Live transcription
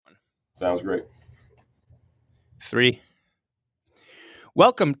Sounds great. 3.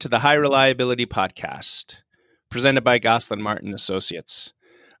 Welcome to the High Reliability Podcast, presented by Goslin Martin Associates.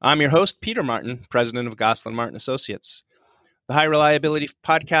 I'm your host, Peter Martin, president of Goslin Martin Associates. The High Reliability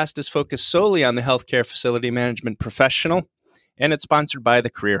Podcast is focused solely on the healthcare facility management professional, and it's sponsored by the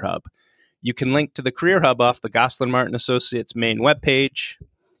Career Hub. You can link to the Career Hub off the Goslin Martin Associates main webpage.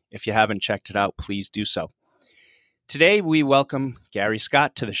 If you haven't checked it out, please do so. Today, we welcome Gary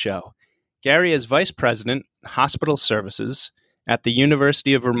Scott to the show. Gary is Vice President, Hospital Services at the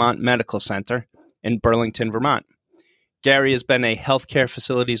University of Vermont Medical Center in Burlington, Vermont. Gary has been a healthcare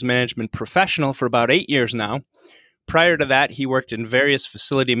facilities management professional for about 8 years now. Prior to that, he worked in various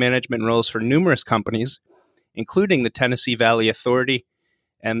facility management roles for numerous companies, including the Tennessee Valley Authority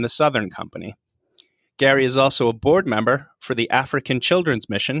and the Southern Company. Gary is also a board member for the African Children's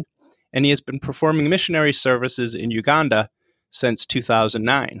Mission, and he has been performing missionary services in Uganda since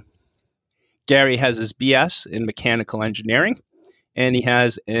 2009. Gary has his BS in mechanical engineering, and he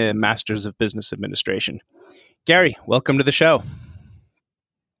has a Master's of Business Administration. Gary, welcome to the show.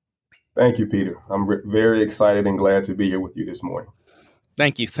 Thank you, Peter. I'm very excited and glad to be here with you this morning.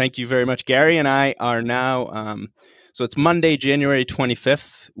 Thank you. Thank you very much. Gary and I are now, so it's Monday, January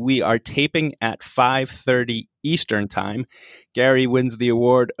 25th. We are taping at 5:30 Eastern Time. Gary wins the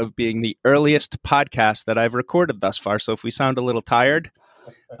award of being the earliest podcast that I've recorded thus far. So if we sound a little tired,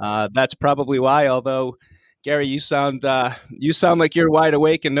 that's probably why. Although, Gary, you sound like you're wide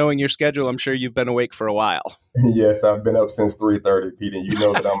awake, and knowing your schedule, I'm sure you've been awake for a while. Yes, I've been up since 3:30, Pete, and you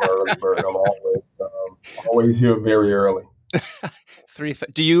know that I'm an early bird. I'm always here very early.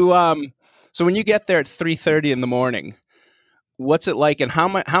 Do you so when you get there at 3:30 in the morning, what's it like, and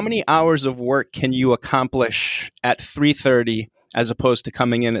how many hours of work can you accomplish at 3:30 as opposed to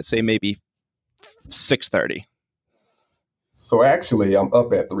coming in at, say, maybe 6:30? So actually, I'm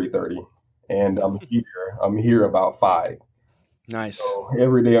up at 3:30, and I'm here about 5. Nice. So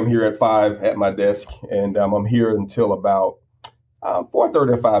every day I'm here at 5 at my desk, and I'm here until about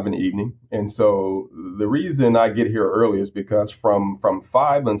 4:30 or 5 in the evening. And so the reason I get here early is because from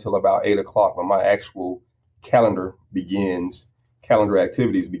 5 until about 8 o'clock, when my actual calendar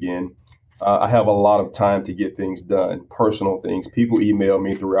activities begin, I have a lot of time to get things done, personal things. People email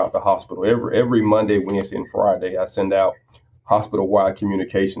me throughout the hospital. Every Monday, Wednesday, and Friday, I send out hospital-wide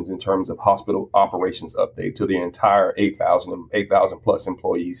communications in terms of hospital operations update to the entire 8,000 plus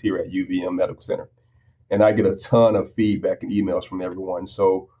employees here at UVM Medical Center. And I get a ton of feedback and emails from everyone.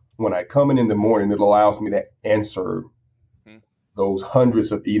 So when I come in the morning, it allows me to answer those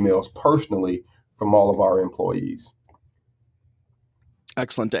hundreds of emails personally from all of our employees.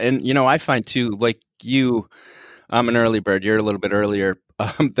 Excellent. And, I find too, like you, I'm an early bird. You're a little bit earlier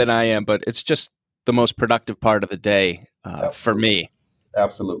than I am, but it's just the most productive part of the day for me.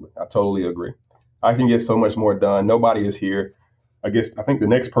 Absolutely. I totally agree. I can get so much more done. Nobody is here. I think the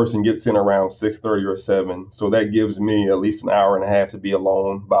next person gets in around 6:30 or 7. So that gives me at least an hour and a half to be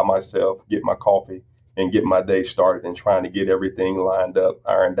alone by myself, get my coffee, and get my day started and trying to get everything lined up,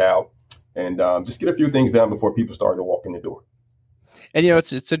 ironed out, and just get a few things done before people start to walk in the door. And,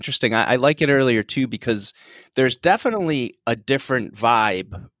 it's interesting. I like it earlier, too, because there's definitely a different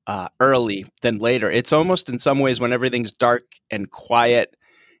vibe early than later. It's almost in some ways when everything's dark and quiet,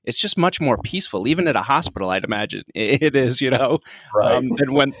 it's just much more peaceful. Even at a hospital, I'd imagine it is, Right.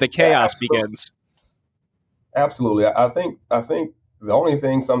 than when the chaos begins. Absolutely. I think the only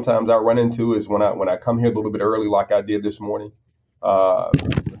thing sometimes I run into is when I come here a little bit early, like I did this morning. My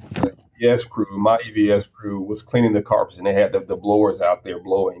EVS crew was cleaning the carpets, and they had the blowers out there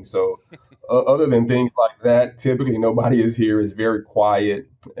blowing. So other than things like that, typically nobody is here. It's very quiet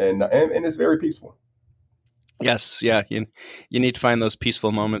and it's very peaceful. Yes. Yeah. You need to find those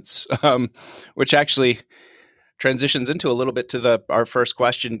peaceful moments, which actually transitions into a little bit to our first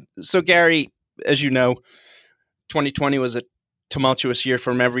question. So, Gary, as you know, 2020 was a tumultuous year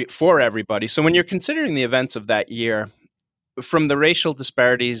for everybody. So when you're considering the events of that year, from the racial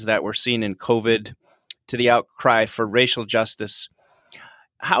disparities that were seen in COVID to the outcry for racial justice,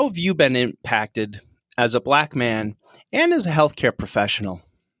 how have you been impacted as a Black man and as a healthcare professional?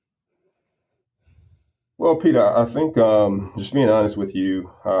 Well, Peter, I think just being honest with you,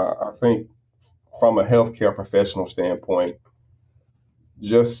 I think from a healthcare professional standpoint,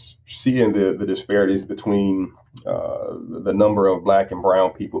 just seeing the disparities between the number of Black and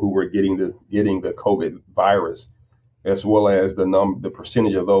brown people who were getting the COVID virus, as well as the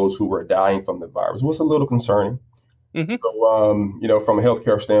percentage of those who were dying from the virus, was a little concerning. Mm-hmm. So, from a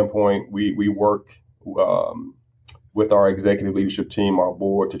healthcare standpoint, we work with our executive leadership team, our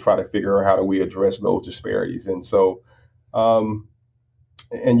board, to try to figure out how do we address those disparities. And so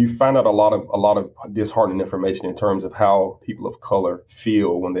and you find out a lot of disheartening information in terms of how people of color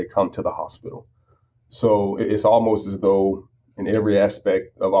feel when they come to the hospital. So it's almost as though in every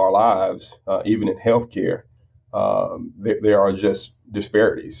aspect of our lives, even in healthcare, there are just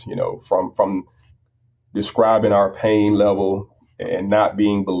disparities. From describing our pain level and not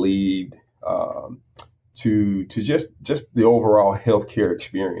being believed, to just the overall healthcare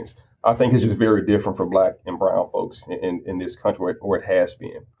experience. I think it's just very different for Black and Brown folks in this country, or it has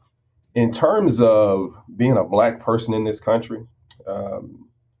been. In terms of being a Black person in this country, um,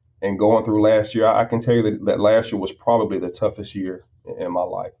 and going through last year, I can tell you that last year was probably the toughest year in my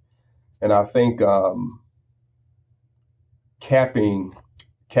life. And I think capping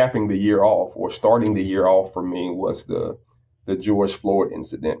capping the year off, or starting the year off for me, was the George Floyd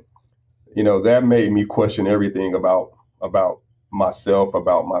incident. That made me question everything about myself,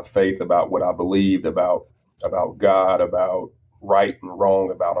 about my faith, about what I believed, about God, about right and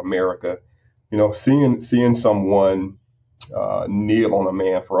wrong, about America. Seeing someone kneel on a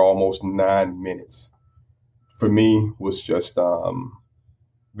man for almost 9 minutes, for me, was just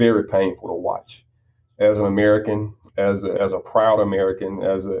very painful to watch. As an American, as a proud American,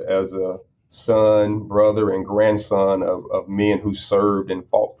 as a son, brother, and grandson of men who served and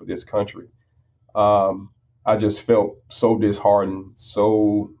fought for this country, um, I just felt so disheartened,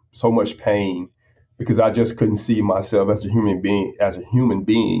 so much pain, because I just couldn't see myself as a human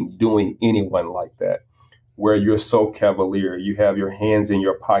being doing anyone like that, where you're so cavalier, you have your hands in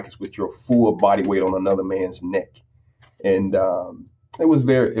your pockets with your full body weight on another man's neck. And it was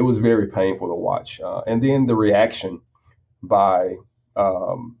very painful to watch. And then the reaction by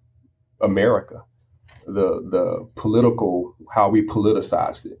um, America, the political, how we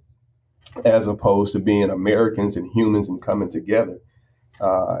politicized it, as opposed to being Americans and humans and coming together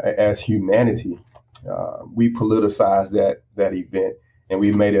as humanity. We politicized that event, and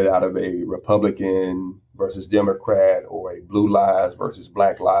we made it out of a Republican versus Democrat, or a blue lives versus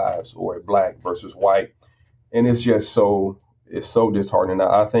black lives, or a black versus white. And it's so disheartening.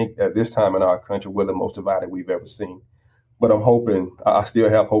 I think at this time in our country, we're the most divided we've ever seen. But I'm hoping, I still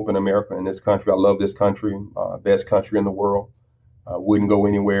have hope in America, in this country. I love this country, best country in the world. Wouldn't go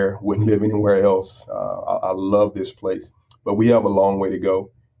anywhere, wouldn't live anywhere else. I love this place, but we have a long way to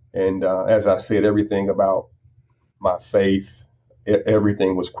go. And as I said, everything about my faith,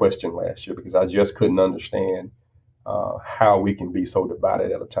 everything was questioned last year, because I just couldn't understand how we can be so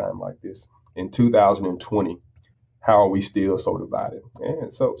divided at a time like this. In 2020, how are we still so divided?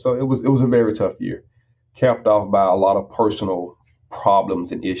 And so it was a very tough year, capped off by a lot of personal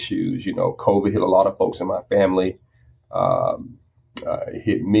problems and issues. COVID hit a lot of folks in my family. Um, it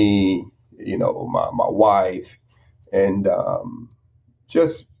hit me, my wife, and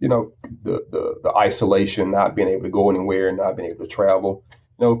just the isolation, not being able to go anywhere, not being able to travel.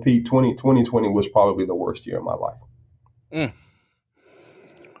 Pete, 2020 was probably the worst year of my life. Mm.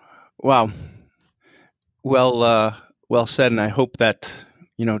 Wow. Well said. And I hope that,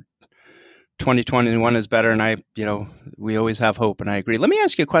 2021 is better. And we always have hope. And I agree. Let me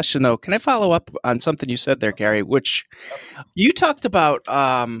ask you a question, though. Can I follow up on something you said there, Gary, which you talked about,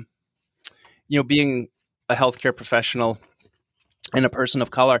 being a healthcare professional and a person of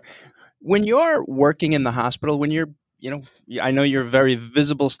color. When you're working in the hospital, when you're, I know you're very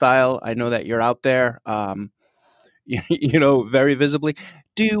visible style. I know that you're out there, very visibly.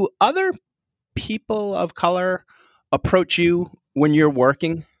 Do other people of color approach you when you're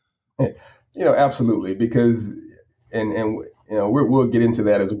working? Absolutely, because and we'll get into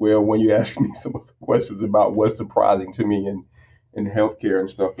that as well when you ask me some of the questions about what's surprising to me in healthcare and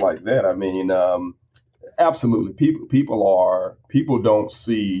stuff like that. I mean, absolutely, people don't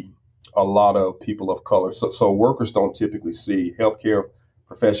see a lot of people of color, so workers don't typically see healthcare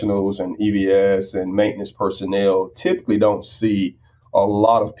professionals, and EVS and maintenance personnel typically don't see a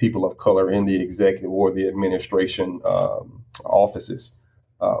lot of people of color in the executive or the administration offices,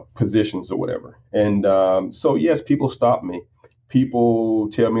 positions, or whatever. And so, yes, people stop me. People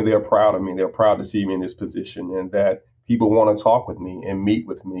tell me they're proud of me. They're proud to see me in this position, and that people want to talk with me and meet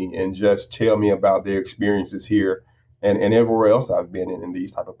with me and just tell me about their experiences here, and everywhere else I've been in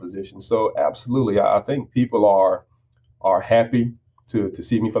these type of positions. So, absolutely, I think people are happy to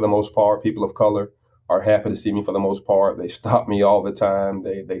see me for the most part. People of color are happy to see me for the most part. They stop me all the time.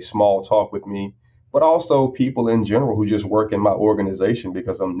 They small talk with me, but also people in general who just work in my organization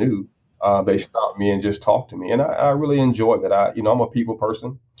because I'm new. They stop me and just talk to me, and I really enjoy that. I'm a people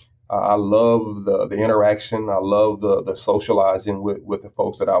person. I love the interaction. I love the socializing with the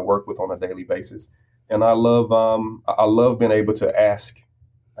folks that I work with on a daily basis, and I love being able to ask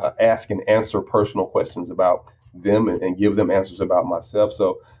and answer personal questions about them and give them answers about myself.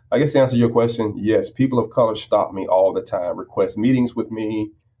 So I guess to answer your question, yes, people of color stop me all the time, request meetings with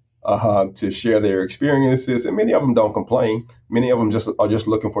me to share their experiences, and many of them don't complain. Many of them just are just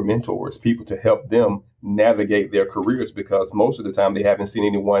looking for mentors, people to help them navigate their careers because most of the time they haven't seen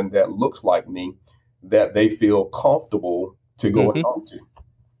anyone that looks like me that they feel comfortable to go and Mm-hmm. talk to.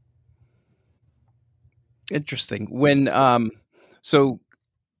 Interesting. When so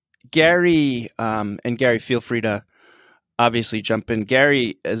Gary and Gary, feel free to obviously jump in.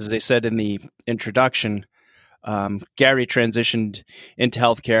 Gary, as I said in the introduction, Gary transitioned into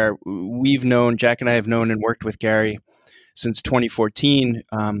healthcare. Jack and I have known and worked with Gary since 2014.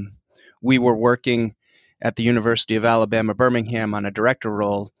 We were working at the University of Alabama, Birmingham on a director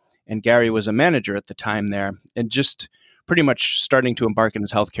role, and Gary was a manager at the time there, and just pretty much starting to embark in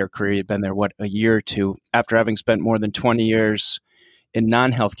his healthcare career. He'd been there, a year or two, after having spent more than 20 years in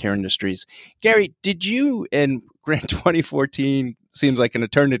non-healthcare industries. Gary, did you, and grant 2014 seems like an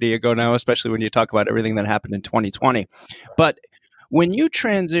eternity ago now, especially when you talk about everything that happened in 2020, but when you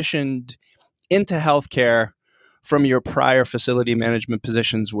transitioned into healthcare from your prior facility management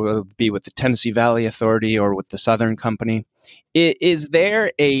positions, whether it be with the Tennessee Valley Authority or with the Southern Company, is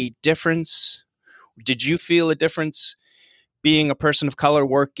there a difference? Did you feel a difference being a person of color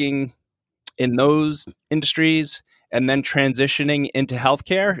working in those industries and then transitioning into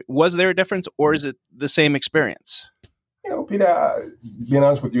healthcare? Was there a difference, or is it the same experience? Peter, being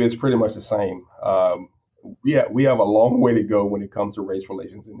honest with you, it's pretty much the same. We have a long way to go when it comes to race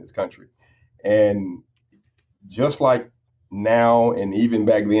relations in this country. And just like now, and even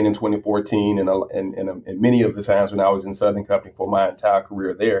back then in 2014, and many of the times when I was in Southern Company for my entire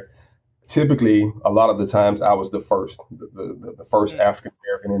career there, typically a lot of the times I was the first African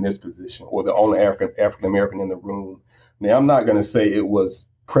American in this position, or the only African American in the room. Now, I'm not going to say it was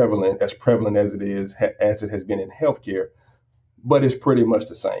prevalent as it has been in healthcare, but it's pretty much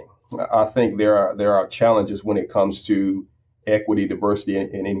the same. I think there are challenges when it comes to equity, diversity,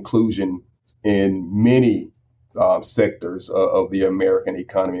 and inclusion in many sectors of the American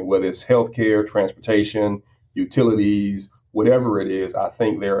economy, whether it's healthcare, transportation, utilities, whatever it is. I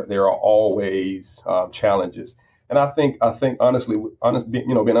think there are always challenges, and I think honestly,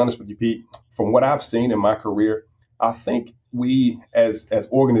 being honest with you, Pete, from what I've seen in my career, I think we as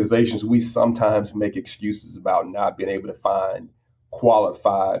organizations we sometimes make excuses about not being able to find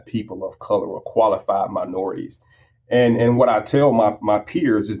qualified people of color or qualified minorities. And what I tell my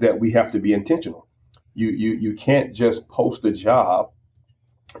peers is that we have to be intentional. You can't just post a job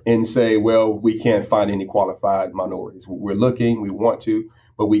and say, well, we can't find any qualified minorities. We're looking, we want to,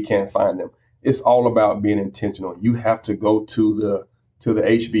 but we can't find them. It's all about being intentional. You have to go to the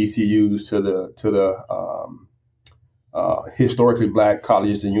HBCUs, to the historically black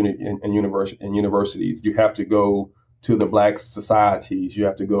colleges and universities. You have to go to the black societies. You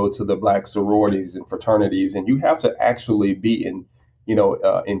have to go to the black sororities and fraternities, and you have to actually be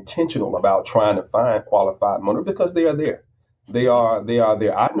intentional about trying to find qualified minorities because they are there. They are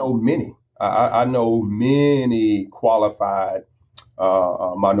there. I know many. I know many qualified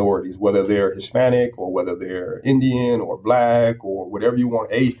minorities, whether they're Hispanic or whether they're Indian or black or whatever you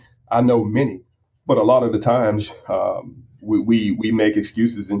want, age. I know many, but a lot of the times we make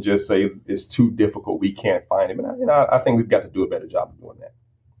excuses and just say it's too difficult. We can't find them, and I think we've got to do a better job of doing that.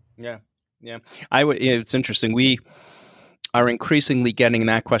 Yeah, yeah. It's interesting. We are increasingly getting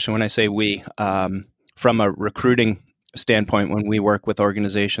that question. When I say we, from a recruiting standpoint, when we work with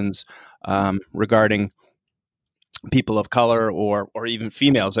organizations regarding people of color or even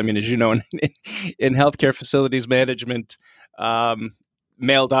females. I mean, as you know, in healthcare facilities management,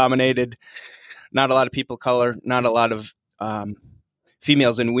 male dominated, not a lot of people of color, not a lot of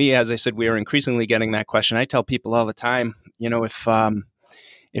females. And we, as I said, we are increasingly getting that question. I tell people all the time,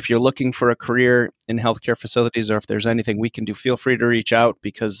 if you're looking for a career in healthcare facilities, or if there's anything we can do, feel free to reach out,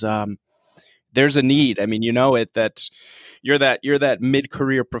 because there's a need. I mean, that you're that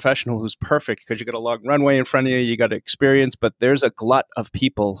mid-career professional who's perfect because you got a long runway in front of you, you got experience, but there's a glut of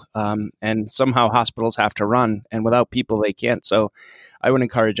people, and somehow hospitals have to run, and without people, they can't. So I would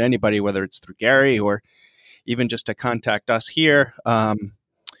encourage anybody, whether it's through Gary or even just to contact us here,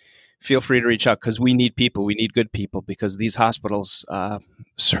 feel free to reach out, because we need people. We need good people, because these hospitals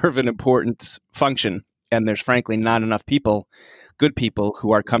serve an important function, and there's frankly not enough people, good people,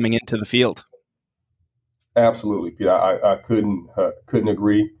 who are coming into the field. Absolutely, Peter. I couldn't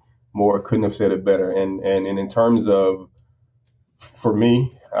agree more. Couldn't have said it better. And in terms of, for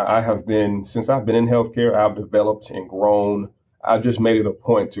me, since I've been in healthcare, I've developed and grown. I've just made it a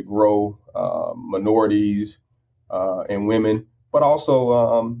point to grow minorities and women, but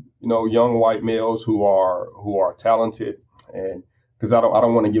also young white males who are talented, and because I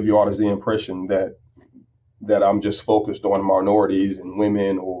don't want to give you all the impression that I'm just focused on minorities and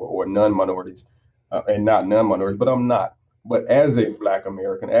women or non-minorities and not non-minorities, but I'm not. But as a Black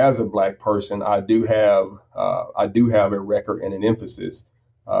American, as a Black person, I do have a record and an emphasis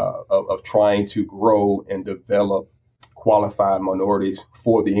of trying to grow and develop qualified minorities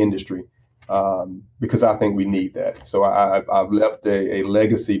for the industry because I think we need that. So I've left a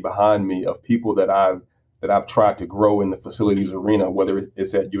legacy behind me of people that I've tried to grow in the facilities arena, whether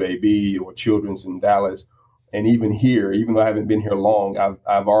it's at UAB or Children's in Dallas. And even here, even though I haven't been here long,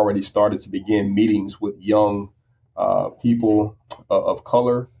 I've already started to begin meetings with young people of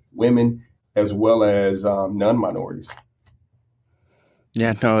color, women, as well as non-minorities.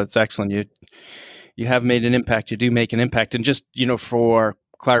 Yeah, no, it's excellent. You have made an impact. You do make an impact. And just, for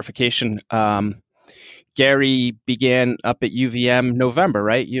clarification, Gary began up at UVM November,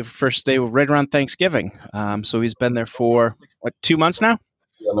 right? Your first day right around Thanksgiving. So he's been there for, 2 months now?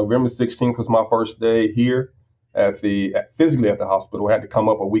 Yeah, November 16th was my first day here physically at the hospital. I had to come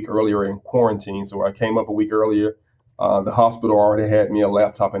up a week earlier in quarantine. So I came up a week earlier. The hospital already had me a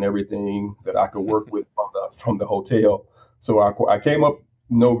laptop and everything that I could work with from the hotel. So I came up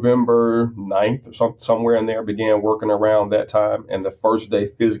November 9th or somewhere in there, began working around that time. And the first day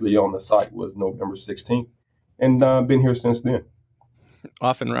physically on the site was November 16th. And been here since then.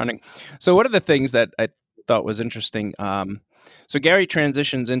 Off and running. So one of the things that I thought was interesting, so Gary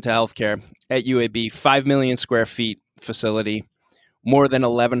transitions into healthcare at UAB, 5 million square feet facility, more than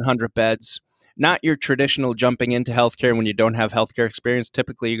 1,100 beds. Not your traditional jumping into healthcare when you don't have healthcare experience.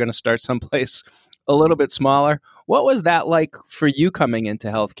 Typically, you're going to start someplace a little bit smaller. What was that like for you coming into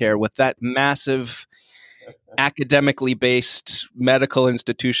healthcare with that massive academically based medical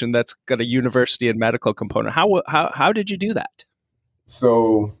institution that's got a university and medical component? How did you do that?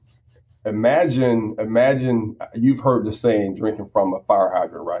 So imagine you've heard the saying, drinking from a fire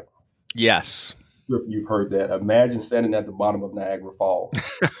hydrant, right? Yes. You've heard that. Imagine standing at the bottom of Niagara Falls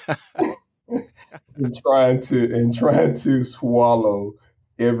and trying to swallow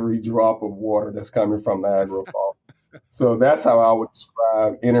every drop of water that's coming from Niagara Falls. So that's how I would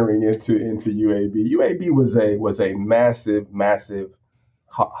describe entering into UAB. UAB was a massive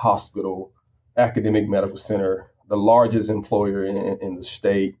hospital, academic medical center, the largest employer in the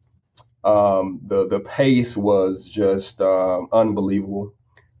state. The pace was just unbelievable.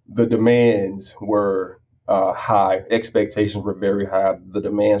 The demands were high. Expectations were very high. The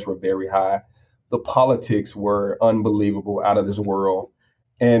demands were very high. The politics were unbelievable, out of this world.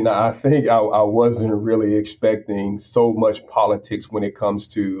 And I think I wasn't really expecting so much politics when it comes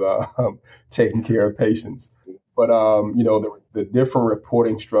to taking care of patients. But the different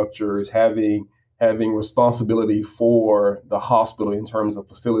reporting structures, having responsibility for the hospital in terms of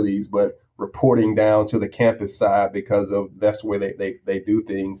facilities, but reporting down to the campus side because of that's where they do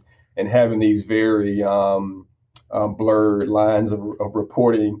things, and having these very blurred lines of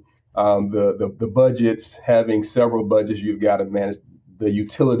reporting. The budgets, having several budgets you've got to manage, the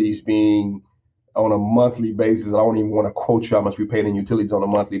utilities being on a monthly basis. I don't even want to quote you how much we pay in utilities on a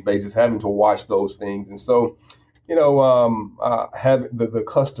monthly basis, having to watch those things. And so, have the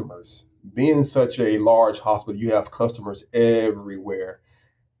customers, being in such a large hospital, you have customers everywhere,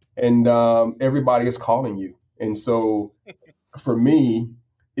 and everybody is calling you. And so for me,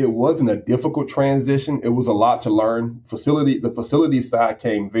 it wasn't a difficult transition. It was a lot to learn. The facility side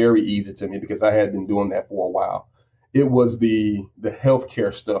came very easy to me because I had been doing that for a while. It was the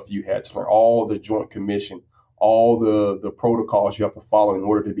healthcare stuff you had to learn, all the Joint Commission, all the protocols you have to follow in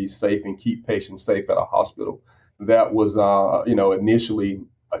order to be safe and keep patients safe at a hospital. That was, initially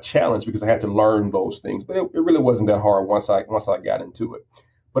a challenge because I had to learn those things, but it really wasn't that hard once I got into it.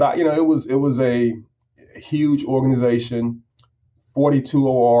 But it was a huge organization. 42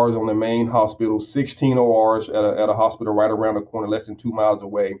 ORs on the main hospital, 16 ORs at a hospital right around the corner, less than 2 miles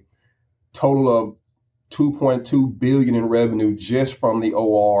away. Total of 2.2 billion in revenue just from the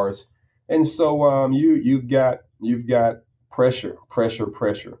ORs. And so you've got pressure.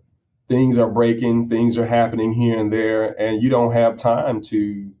 Things are breaking, things are happening here and there, and you don't have time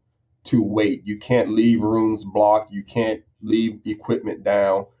to wait. You can't leave rooms blocked. You can't leave equipment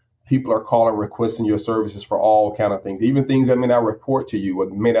down. People are calling, requesting your services for all kind of things, even things that may not report to you or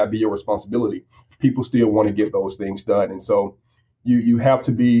may not be your responsibility. People still want to get those things done, and so you have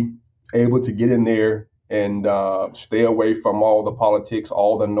to be able to get in there and stay away from all the politics,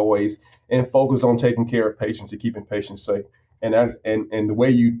 all the noise, and focus on taking care of patients and keeping patients safe. And the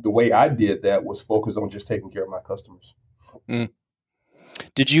way I did that was focus on just taking care of my customers. Mm.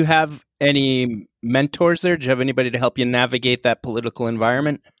 Did you have any mentors there? Did you have anybody to help you navigate that political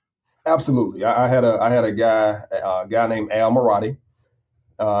environment? Absolutely. I had a guy named Al Marotti.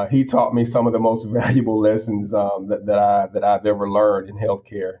 He taught me some of the most valuable lessons that I've ever learned in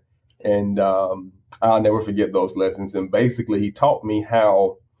healthcare, and I'll never forget those lessons. And basically, he taught me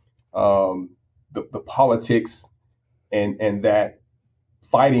how um, the politics and that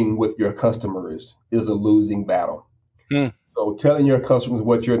fighting with your customers is a losing battle. Hmm. So telling your customers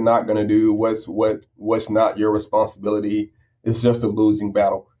what you're not going to do, what's not your responsibility, is just a losing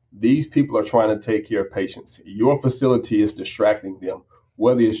battle. These people are trying to take care of patients. Your facility is distracting them.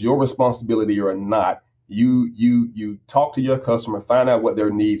 Whether it's your responsibility or not, you talk to your customer, find out what their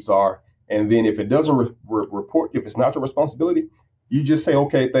needs are, and then if it doesn't report, if it's not your responsibility, you just say,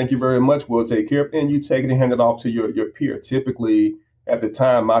 okay, thank you very much, we'll take care of it, and you take it and hand it off to your peer. Typically, at the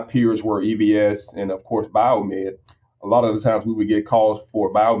time, my peers were EVS and of course Biomed. A lot of the times we would get calls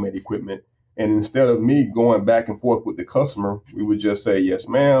for biomed equipment. And instead of me going back and forth with the customer, we would just say, yes,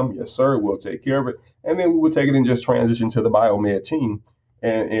 ma'am, yes, sir, we'll take care of it. And then we would take it and just transition to the biomed team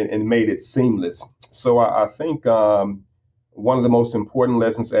and made it seamless. So I think one of the most important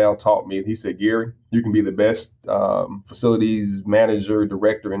lessons Al taught me, he said, Gary, you can be the best facilities manager,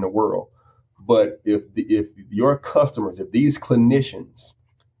 director in the world. But if your customers, if these clinicians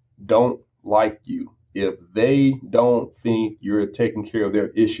don't like you, if they don't think you're taking care of their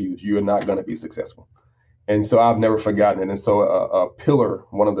issues, you're not going to be successful. And so I've never forgotten it. And so a pillar,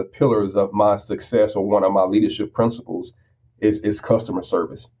 one of the pillars of my success or one of my leadership principles is customer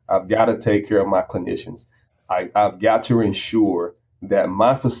service. I've got to take care of my clinicians. I've got to ensure that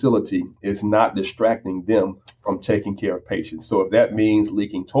my facility is not distracting them from taking care of patients. So if that means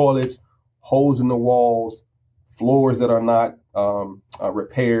leaking toilets, holes in the walls, floors that are not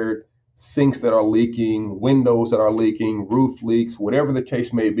repaired, sinks that are leaking, windows that are leaking, roof leaks, whatever the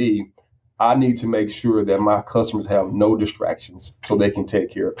case may be, I need to make sure that my customers have no distractions so they can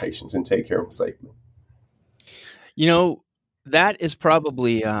take care of patients and take care of them safely. You know, that is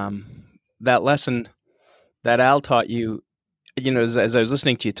probably that lesson that Al taught you. You know, as I was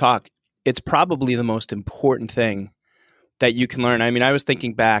listening to you talk, it's probably the most important thing that you can learn. I mean, I was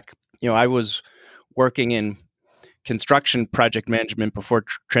thinking back. You know, I was working in construction project management before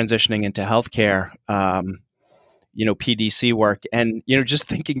transitioning into healthcare. PDC work, and just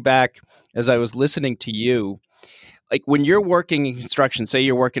thinking back as I was listening to you, like when you're working in construction, say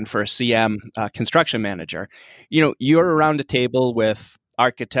you're working for a CM construction manager, you're around a table with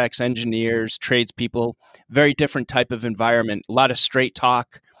architects, engineers, tradespeople, very different type of environment, a lot of straight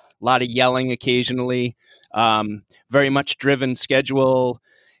talk, a lot of yelling occasionally, very much driven schedule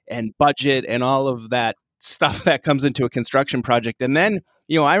and budget and all of that stuff that comes into a construction project. And then,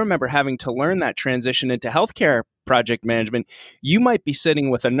 I remember having to learn that transition into healthcare project management. You might be sitting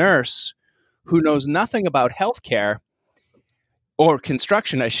with a nurse who knows nothing about healthcare or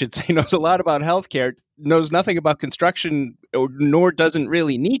construction, I should say, knows a lot about healthcare, knows nothing about construction, nor doesn't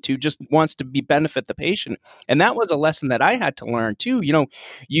really need to, just wants to benefit the patient. And that was a lesson that I had to learn too.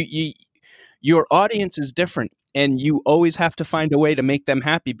 Your audience is different, and you always have to find a way to make them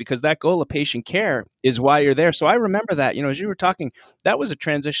happy, because that goal of patient care is why you're there. So I remember that, as you were talking, that was a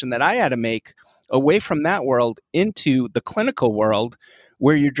transition that I had to make away from that world into the clinical world,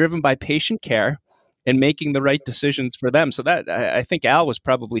 where you're driven by patient care and making the right decisions for them. So that, I think Al was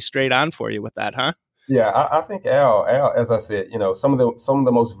probably straight on for you with that, huh? Yeah, I think Al, as I said, some of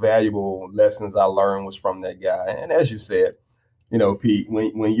the most valuable lessons I learned was from that guy. And as you said, Pete,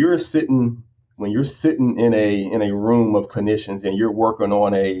 when you're sitting in a room of clinicians and you're working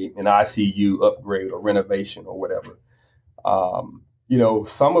on an ICU upgrade or renovation or whatever,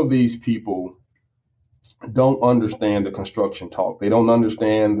 some of these people don't understand the construction talk. They don't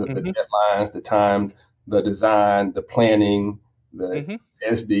understand the Mm-hmm. deadlines, the time, the design, the planning, the Mm-hmm.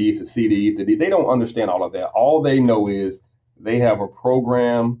 SDs, the CDs, they don't understand all of that. All they know is they have a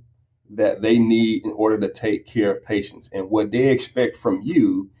program that they need in order to take care of patients. And what they expect from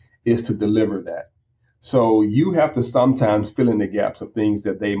you is to deliver that. So you have to sometimes fill in the gaps of things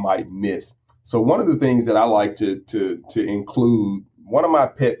that they might miss. So one of the things that I like to include, one of my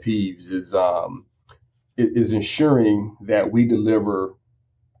pet peeves is ensuring that we deliver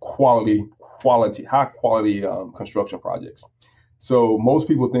high quality construction projects. So most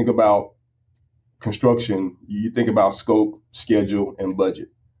people think about construction, you think about scope, schedule, and budget.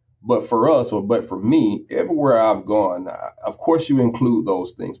 But for me, everywhere I've gone, of course you include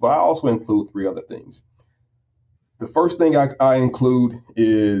those things, but I also include three other things. The first thing I include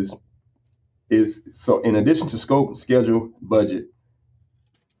is so in addition to scope, schedule, budget,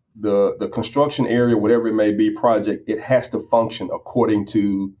 the construction area, whatever it may be, project, it has to function according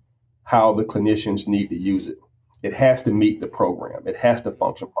to how the clinicians need to use it. It has to meet the program. It has to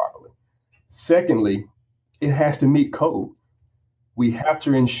function properly. Secondly, it has to meet code. We have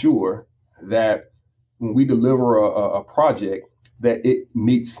to ensure that when we deliver a project, that it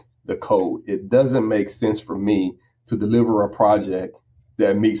meets the code. It doesn't make sense for me to deliver a project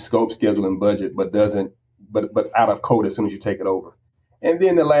that meets scope, schedule, and budget, but out of code as soon as you take it over. And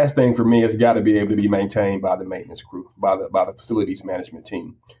then the last thing for me has got to be able to be maintained by the maintenance crew, by the facilities management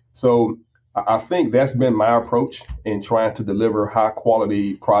team. So I think that's been my approach in trying to deliver high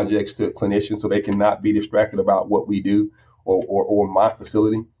quality projects to clinicians so they cannot be distracted about what we do or my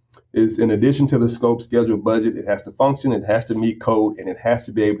facility. Is in addition to the scope, schedule, budget, it has to function, it has to meet code, and it has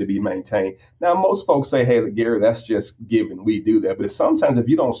to be able to be maintained. Now, most folks say, hey, Gary, that's just given. We do that. But sometimes if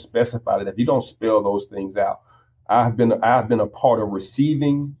you don't specify that, if you don't spell those things out, I've been a part of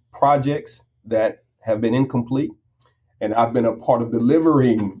receiving projects that have been incomplete, and I've been a part of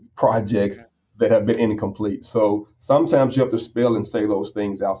delivering projects that have been incomplete. So sometimes you have to spell and say those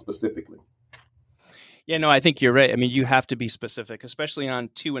things out specifically. Yeah, no, I think you're right. I mean, you have to be specific, especially on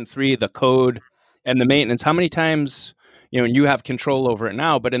 2 and 3, the code and the maintenance. How many times, and you have control over it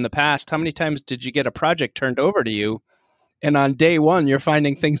now, but in the past, how many times did you get a project turned over to you? And on day one, you're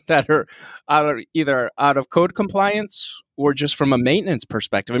finding things that are either out of code compliance or just from a maintenance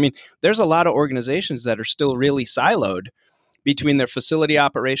perspective. I mean, there's a lot of organizations that are still really siloed between their facility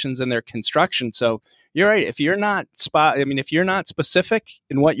operations and their construction. So you're right. If you're not if you're not specific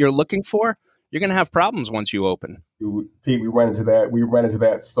in what you're looking for, you're going to have problems once you open. Pete, we run into that. We run into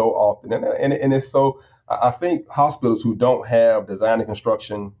that so often, and it's so. I think hospitals who don't have design and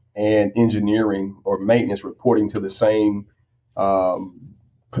construction and engineering or maintenance reporting to the same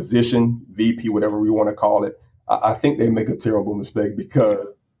position, VP, whatever we want to call it, I think they make a terrible mistake because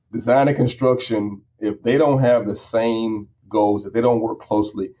design and construction, if they don't have the same goals, if they don't work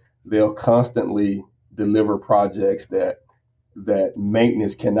closely, they'll constantly deliver projects that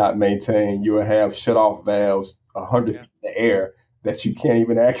maintenance cannot maintain. You'll have shut off valves 100 feet in the air that you can't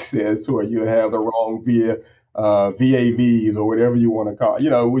even access, or you have the wrong VAVs or whatever you want to call it.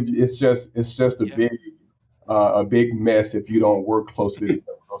 It's just a big mess if you don't work closely with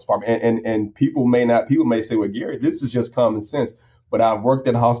those departments. And people may say, well, Gary, this is just common sense. But I've worked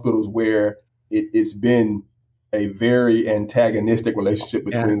at hospitals where it's been a very antagonistic relationship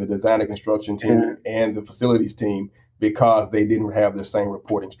between the design and construction team and the facilities team because they didn't have the same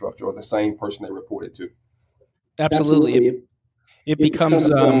reporting structure or the same person they reported to. Absolutely. It becomes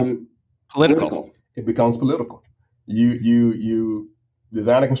political. It becomes political. You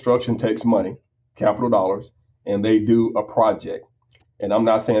design and construction takes money, capital dollars, and they do a project. And I'm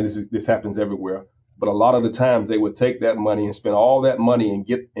not saying this happens everywhere, but a lot of the times they would take that money and spend all that money and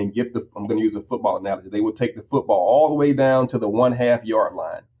get the, I'm going to use a football analogy. They would take the football all the way down to the 1/2 yard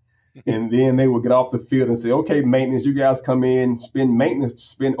line. And then they would get off the field and say, okay, maintenance, you guys come in,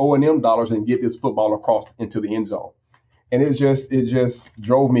 spend O&M dollars and get this football across into the end zone. And it just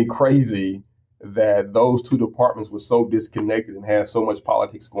drove me crazy that those two departments were so disconnected and had so much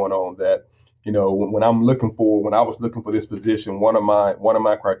politics going on that, when I was looking for this position, one of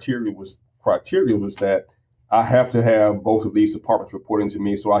my criteria was that I have to have both of these departments reporting to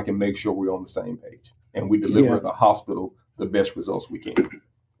me so I can make sure we're on the same page and we deliver the hospital the best results we can.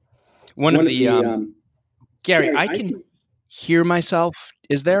 Gary, I can hear myself.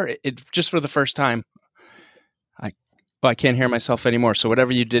 Is there just for the first time? I can't hear myself anymore. So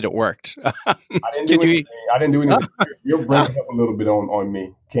whatever you did, it worked. I didn't do anything. You're breaking up a little bit on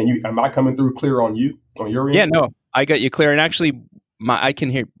me. Am I coming through clear on you, on your end? Yeah, no, I got you clear. And actually, I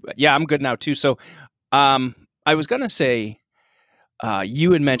can hear. Yeah, I'm good now too. So, I was going to say,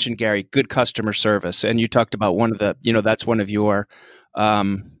 you had mentioned, Gary, good customer service. And you talked about one of the, that's one of your,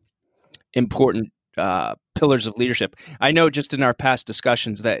 important, pillars of leadership. I know just in our past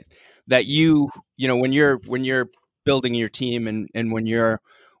discussions that when you're building your team and when you're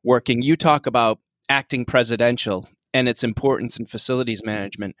working, you talk about acting presidential and its importance in facilities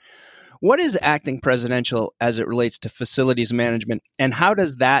management. What is acting presidential as it relates to facilities management, and how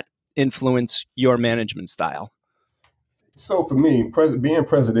does that influence your management style? So for me, being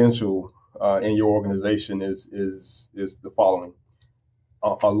presidential in your organization is the following.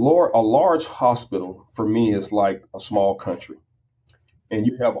 A large hospital for me is like a small country, and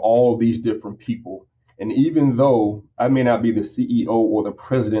you have all these different people. And even though I may not be the CEO or the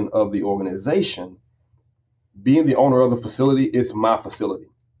president of the organization, being the owner of the facility is my facility.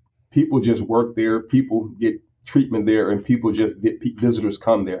 People just work there, people get treatment there, and visitors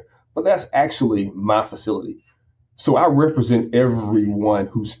come there. But that's actually my facility. So I represent everyone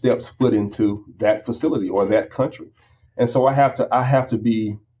who steps foot into that facility or that country. And so I have to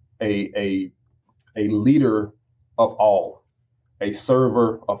be a leader of all, a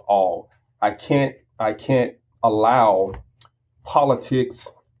server of all. I can't allow politics,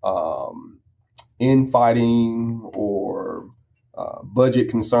 infighting, or budget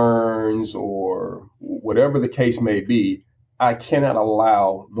concerns, or whatever the case may be. I cannot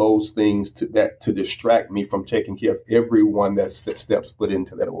allow those things to distract me from taking care of everyone that steps foot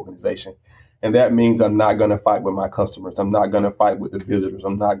into that organization. And that means I'm not going to fight with my customers. I'm not going to fight with the visitors.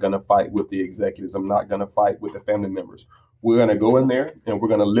 I'm not going to fight with the executives. I'm not going to fight with the family members. We're going to go in there and we're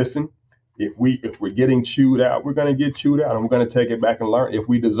going to listen. If we're getting chewed out, we're going to get chewed out, and we're going to take it back and learn. If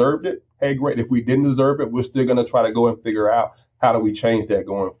we deserved it, hey, great. If we didn't deserve it, we're still going to try to go and figure out how do we change that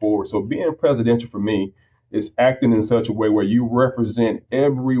going forward. So being presidential for me is acting in such a way where you represent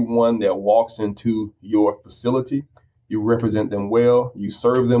everyone that walks into your facility. You represent them well, you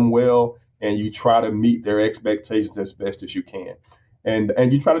serve them well, and you try to meet their expectations as best as you can.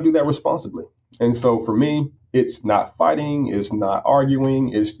 And you try to do that responsibly. And so for me, it's not fighting, it's not arguing,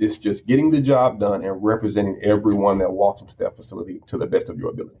 it's just getting the job done and representing everyone that walks into that facility to the best of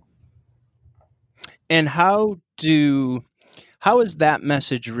your ability. And how is that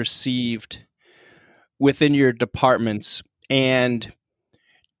message received within your departments? And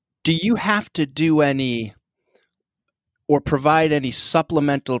do you have to do any or provide any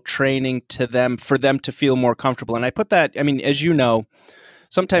supplemental training to them for them to feel more comfortable? And I put that, I mean, as you know,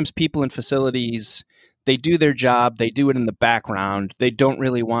 sometimes people in facilities, they do their job, they do it in the background, they don't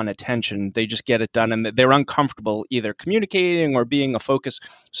really want attention, they just get it done, and they're uncomfortable either communicating or being a focus.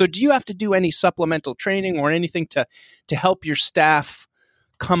 So do you have to do any supplemental training or anything to help your staff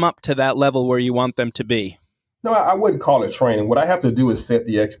come up to that level where you want them to be? No, I wouldn't call it training. What I have to do is set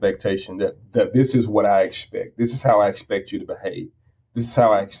the expectation that this is what I expect. This is how I expect you to behave. This is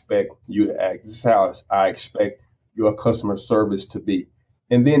how I expect you to act. This is how I expect your customer service to be.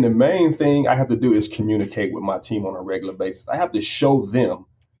 And then the main thing I have to do is communicate with my team on a regular basis. I have to show them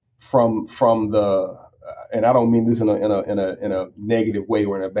from the, and I don't mean this in a negative way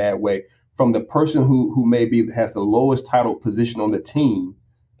or in a bad way, from the person who maybe has the lowest title position on the team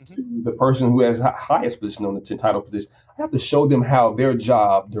to the person who has the highest position on the title position. I have to show them how their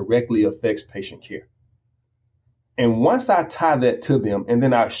job directly affects patient care. And once I tie that to them, and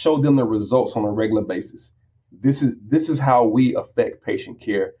then I show them the results on a regular basis, this is how we affect patient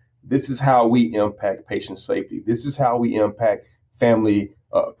care. This is how we impact patient safety. This is how we impact family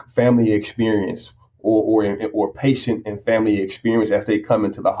experience or patient and family experience as they come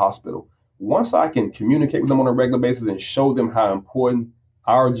into the hospital. Once I can communicate with them on a regular basis and show them how important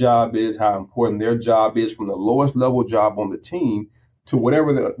our job is, how important their job is, from the lowest level job on the team to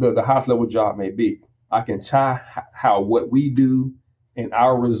whatever the highest level job may be, I can tie how what we do and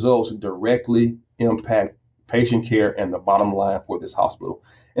our results directly impact patient care and the bottom line for this hospital.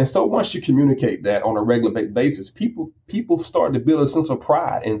 And so once you communicate that on a regular basis, people start to build a sense of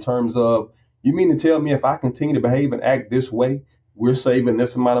pride in terms of, you mean to tell me if I continue to behave and act this way, we're saving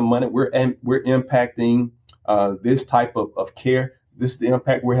this amount of money, we're impacting this type of care. This is the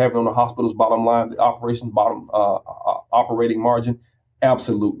impact we're having on the hospital's bottom line, the operations bottom operating margin.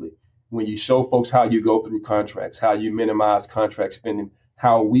 Absolutely. When you show folks how you go through contracts, how you minimize contract spending,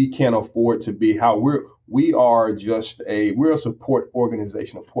 how we can afford to be, how we're a support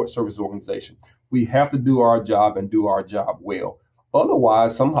organization, a support service organization. We have to do our job and do our job well.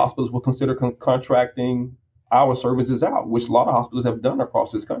 Otherwise, some hospitals will consider contracting our services out, which a lot of hospitals have done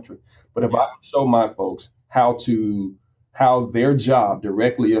across this country. But if I show my folks how their job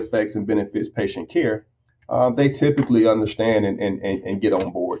directly affects and benefits patient care, they typically understand and get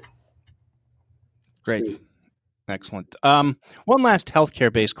on board. Great. Excellent. One last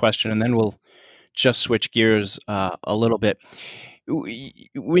healthcare-based question, and then we'll just switch gears a little bit.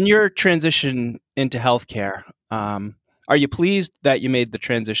 When you're transition into healthcare, are you pleased that you made the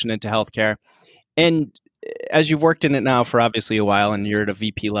transition into healthcare? And as you've worked in it now for obviously a while, and you're at a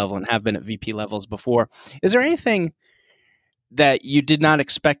VP level and have been at VP levels before, is there anything that you did not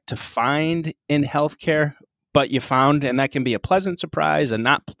expect to find in healthcare, but you found, and that can be a pleasant surprise, a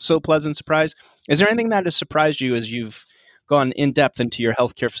not so pleasant surprise? Is there anything that has surprised you as you've gone in depth into your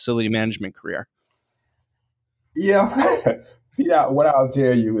healthcare facility management career? Yeah. Yeah, what I'll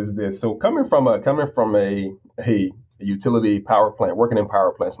tell you is this. So coming from a utility power plant, working in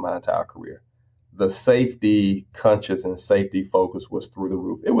power plants my entire career, the safety conscious and safety focus was through the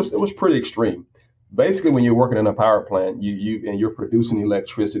roof. It was pretty extreme. Basically, when you're working in a power plant, and you're producing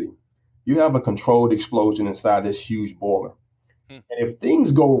electricity, you have a controlled explosion inside this huge boiler. And if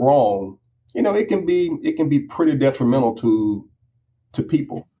things go wrong, it can be pretty detrimental to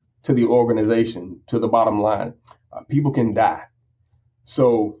people, to the organization, to the bottom line. People can die.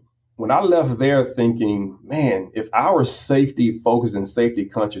 So when I left there thinking, man, if our safety focus and safety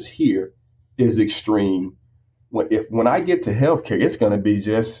conscious here is extreme. When I get to healthcare, it's going to be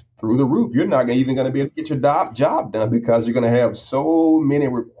just through the roof. You're not even going to be able to get your job done because you're going to have so many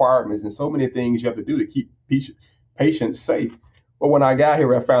requirements and so many things you have to do to keep patients safe. But when I got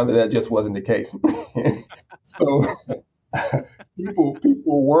here, I found that just wasn't the case. So people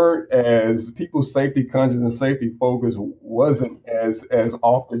weren't as people's safety conscious and safety focus wasn't as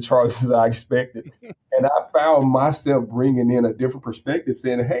off the charts as I expected. And I found myself bringing in a different perspective,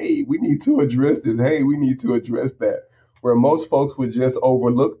 saying, "Hey, we need to address this. Hey, we need to address that." Where most folks would just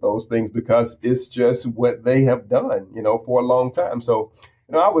overlook those things because it's just what they have done, for a long time. So,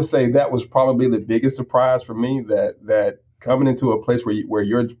 I would say that was probably the biggest surprise for me, that coming into a place where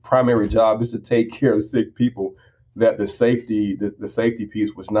your primary job is to take care of sick people, that the safety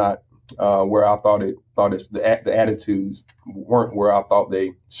piece was not where I the attitudes weren't where I thought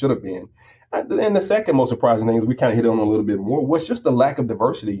they should have been. And the second most surprising thing is we kind of hit on a little bit more was just the lack of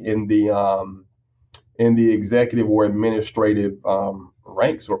diversity in the executive or administrative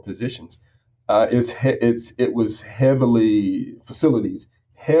ranks or positions. It was heavily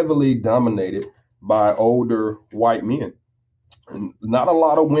dominated by older white men, and not a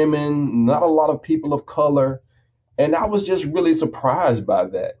lot of women, not a lot of people of color, and I was just really surprised by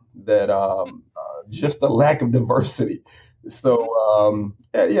just the lack of diversity. So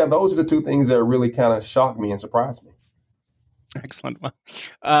yeah, those are the two things that really kind of shocked me and surprised me. Excellent. Well,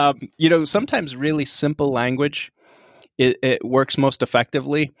 sometimes really simple language, it works most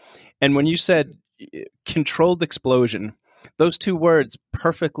effectively. And when you said controlled explosion, those two words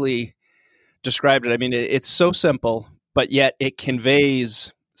perfectly described it. I mean, it's so simple, but yet it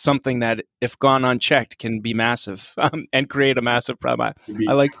conveys something that, if gone unchecked, can be massive and create a massive problem.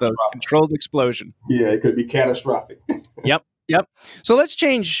 I like the controlled explosion. Yeah, it could be catastrophic. Yep. So let's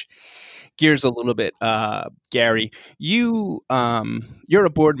change gears a little bit, Gary. You're a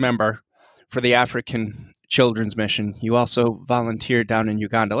board member for the African Children's Mission. You also volunteer down in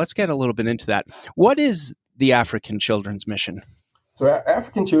Uganda. Let's get a little bit into that. What is the African Children's Mission? So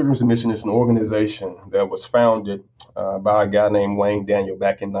African Children's Mission is an organization that was founded by a guy named Wayne Daniel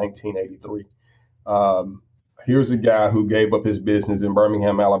back in 1983. Here's a guy who gave up his business in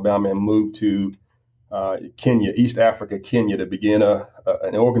Birmingham, Alabama, and moved to Kenya, East Africa, Kenya, to begin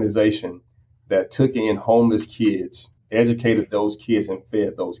an organization that took in homeless kids, educated those kids, and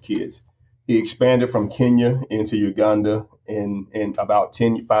fed those kids. He expanded from Kenya into Uganda in about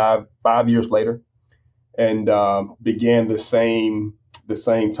 5 years later, and began the same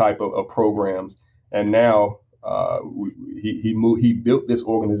type of programs. And now he built this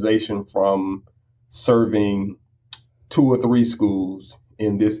organization from serving 2 or 3 schools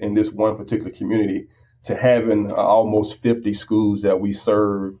in this one particular community to having almost 50 schools that we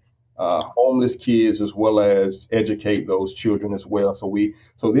serve homeless kids as well as educate those children as well.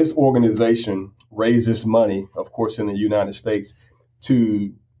 So this organization raises money, of course, in the United States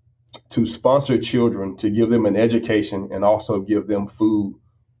to sponsor children, to give them an education and also give them food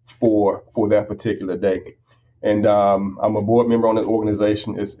for that particular day. And I'm a board member on this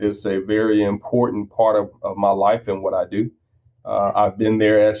organization. It's a very important part of my life and what I do. I've been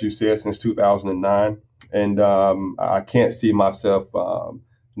there, as you said, since 2009, and I can't see myself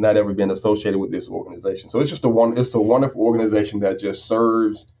not ever been associated with this organization. So it's a wonderful organization that just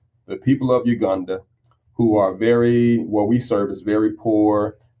serves the people of Uganda, who are what we serve is very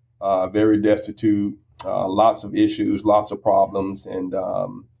poor, very destitute, lots of issues, lots of problems, and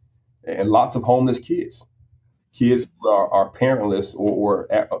lots of homeless kids who are parentless or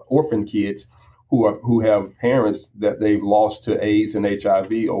orphan kids who have parents that they've lost to AIDS and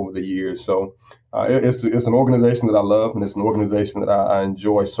HIV over the years. So it's an organization that I love, and it's an organization that I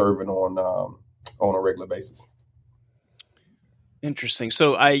enjoy serving on a regular basis. Interesting.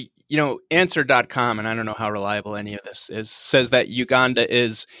 So answer.com, and I don't know how reliable any of this is, says that Uganda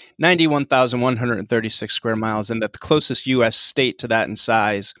is 91,136 square miles, and that the closest U.S. state to that in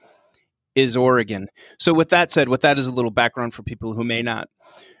size is Oregon. So with that said, with that as a little background for people who may not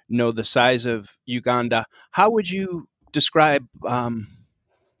know the size of Uganda, how would you describe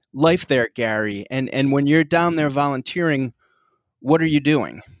life there, Gary? And when you're down there volunteering, what are you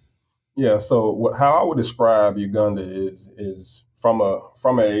doing? Yeah, so how I would describe Uganda is from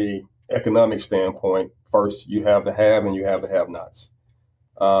a economic standpoint. First, you have the have and you have the have-nots.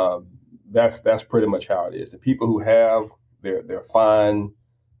 That's pretty much how it is. The people who have, they're fine.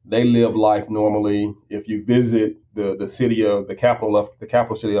 They live life normally. If you visit the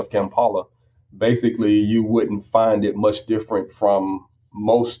capital city of Kampala, basically you wouldn't find it much different from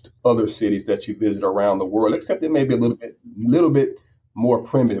most other cities that you visit around the world, except it may be a little bit more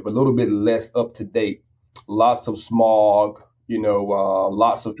primitive, a little bit less up to date. Lots of smog,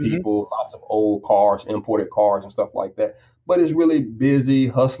 lots of Hmm. people, lots of old cars, imported cars and stuff like that. But it's really busy,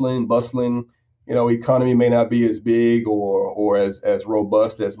 hustling, bustling. Economy may not be as big or as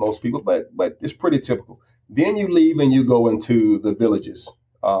robust as most people, but it's pretty typical. Then you leave and you go into the villages,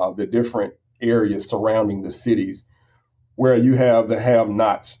 the different areas surrounding the cities where you have the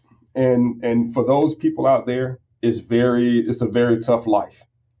have-nots, and for those people out there, it's a very tough life.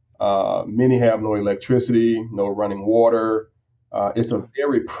 Many have no electricity, no running water. It's a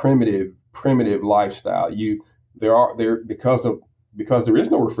very primitive lifestyle. Because there is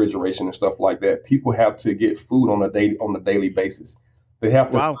no refrigeration and stuff like that. People have to get food on a daily basis. They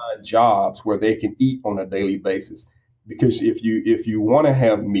have to Wow. find jobs where they can eat on a daily basis. Because if you want to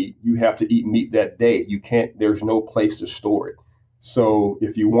have meat, you have to eat meat that day. You can't. There's no place to store it. So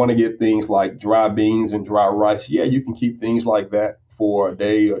if you want to get things like dry beans and dry rice, yeah, you can keep things like that for a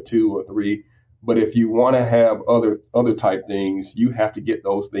day or two or three. But if you want to have other type things, you have to get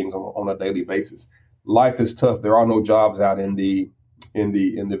those things on a daily basis. Life is tough. There are no jobs out in the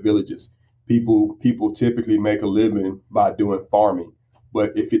villages. People typically make a living by doing farming.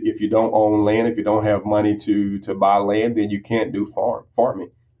 But if you don't own land, if you don't have money to buy land, then you can't do farming.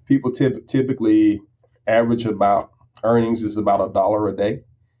 People typically average about earnings is about $1 a day,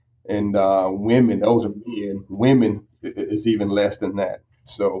 and women, those are men. Women is even less than that.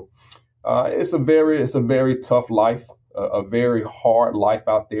 So it's a very tough life, a very hard life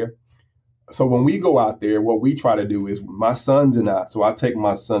out there. So when we go out there, what we try to do is my sons and I. So I take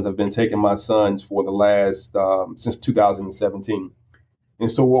my sons. I've been taking my sons for the last since 2017. And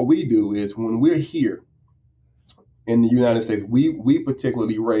so what we do is when we're here in the United States, we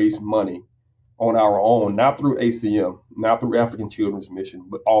particularly raise money on our own, not through ACM, not through African Children's Mission,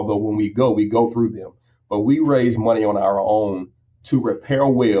 but although when we go through them. But we raise money on our own to repair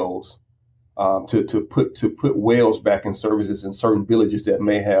wells, to put wells back in services in certain villages that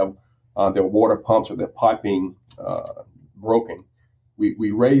may have their water pumps or their piping broken.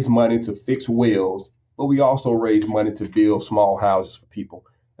 We raise money to fix wells, but we also raise money to build small houses for people.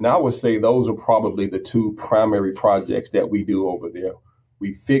 And I would say those are probably the two primary projects that we do over there.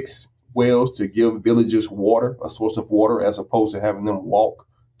 We fix wells to give villagers water, a source of water, as opposed to having them walk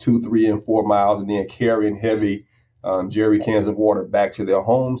 2, 3, and 4 miles and then carrying heavy jerry cans of water back to their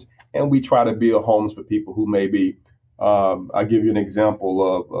homes. And we try to build homes for people who may be. I give you an example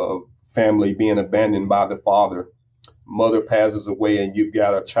of family being abandoned by the father. Mother passes away, and you've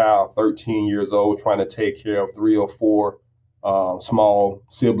got a child, 13 years old, trying to take care of three or four small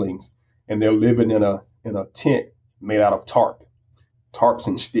siblings, and they're living in a tent made out of tarps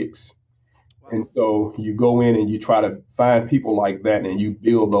and sticks. And so you go in and you try to find people like that, and you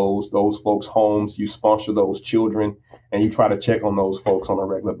build those folks' homes. You sponsor those children, and you try to check on those folks on a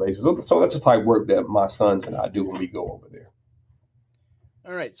regular basis. So that's the type of work that my sons and I do when we go over there.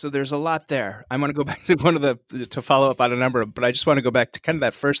 All right, so there's a lot there. I want to go back to to follow up on a number of, but I just want to go back to kind of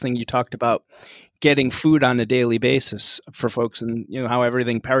that first thing you talked about, getting food on a daily basis for folks, and how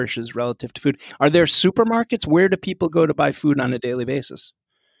everything perishes relative to food. Are there supermarkets? Where do people go to buy food on a daily basis?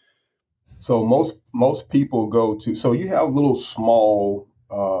 So most people go to. So you have little small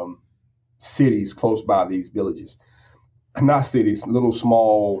cities close by these villages, not cities, little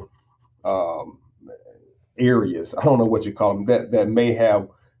small um, areas. I don't know what you call them that may have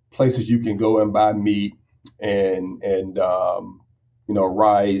places you can go and buy meat and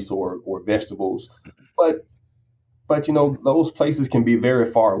rice or vegetables, but those places can be very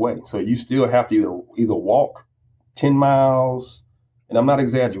far away. So you still have to either walk 10 miles, and I'm not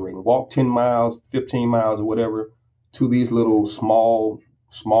exaggerating, walk 10 miles, 15 miles, or whatever, to these little small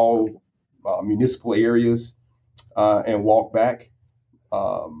municipal areas and walk back,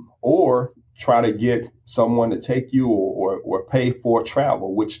 or try to get someone to take you or pay for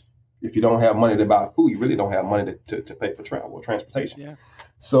travel, which if you don't have money to buy food, you really don't have money to pay for travel or transportation. Yeah.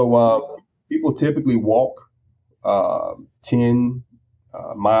 So people typically walk 10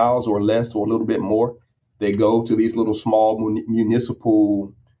 miles or less or a little bit more. They go to these little small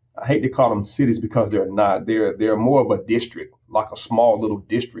municipal, I hate to call them cities because they're not. They're more of a district, like a small little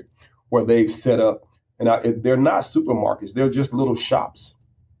district where they've set up. And they're not supermarkets. They're just little shops.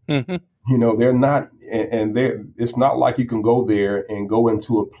 Hmm. They're not, and it's not like you can go there and go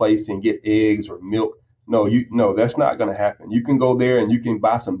into a place and get eggs or milk. No, that's not going to happen. You can go there and you can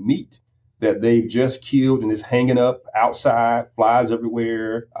buy some meat that they've just killed and is hanging up outside, flies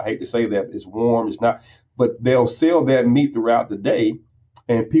everywhere. I hate to say that, it's warm, it's not, but they'll sell that meat throughout the day,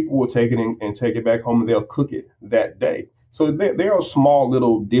 and people will take it and take it back home and they'll cook it that day. So there are small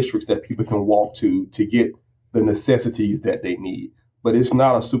little districts that people can walk to get the necessities that they need, but it's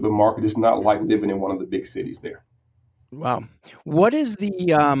not a supermarket. It's not like living in one of the big cities there. Wow. What is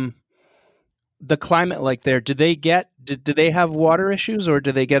the climate like there? Do they have water issues, or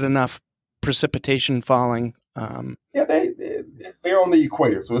do they get enough precipitation falling? Yeah, they're on the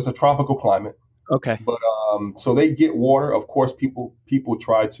equator, so it's a tropical climate. Okay. But so they get water. Of course, people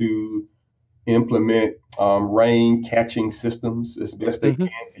try to implement rain catching systems as best they Hmm.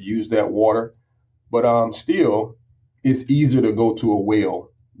 can to use that water. But still, it's easier to go to a well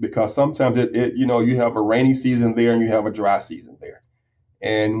because sometimes you have a rainy season there and you have a dry season there.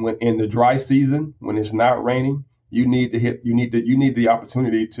 And when in the dry season, when it's not raining, you need the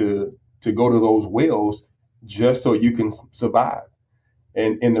opportunity to go to those wells just so you can survive.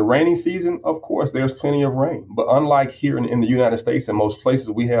 And in the rainy season, of course, there's plenty of rain. But unlike here in the United States, in most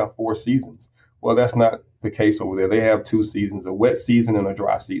places, we have 4 seasons. Well, that's not the case over there. They have 2 seasons, a wet season and a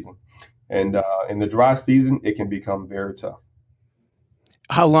dry season. And in the dry season, it can become very tough.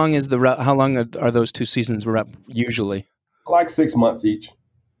 How long are those two seasons usually? Like 6 months each.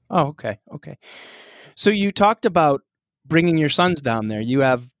 Oh, okay. Okay. So you talked about bringing your sons down there. You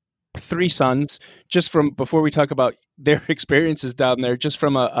have 3 sons. Just from before we talk about their experiences down there, just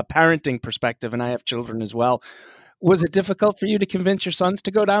from a parenting perspective, and I have children as well. Was it difficult for you to convince your sons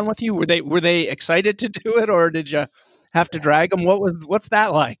to go down with you? Were they excited to do it, or did you have to drag them? What's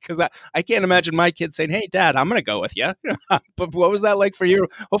that like? Because I can't imagine my kids saying, "Hey, Dad, I'm going to go with you." But what was that like for you?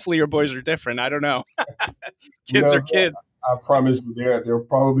 Hopefully, your boys are different. I don't know. Kids are No, kids. I promise you, they're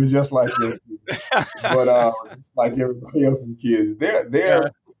probably just like your kids, but just like everybody else's kids. Yeah.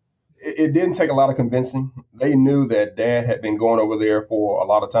 It didn't take a lot of convincing. They knew that Dad had been going over there for a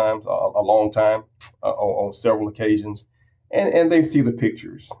lot of times, a long time, on several occasions, and they see the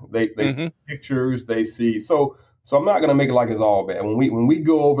pictures. They see Hmm. pictures. They see so. I'm not gonna make it like it's all bad. When we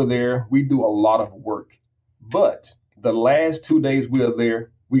go over there, we do a lot of work. But the last 2 days we are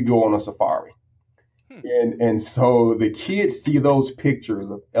there, we go on a safari. Hmm. And so the kids see those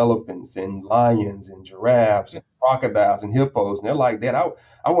pictures of elephants and lions and giraffes and crocodiles and hippos, and they're like, Dad,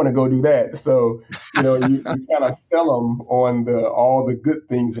 I want to go do that. So, you kind of sell them on the all the good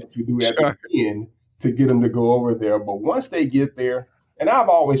things that you do at the Sure. end to get them to go over there. But once they get there, and I've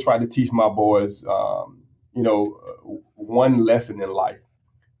always tried to teach my boys, one lesson in life,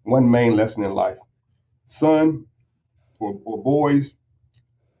 one main lesson in life. Son or boys,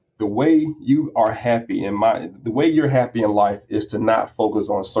 the way you are happy in the way you're happy in life is to not focus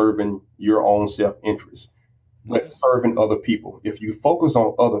on serving your own self-interest, but Mhm. serving other people. If you focus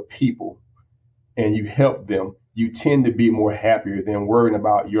on other people and you help them, you tend to be more happier than worrying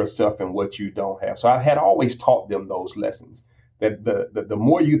about yourself and what you don't have. So I had always taught them those lessons, that the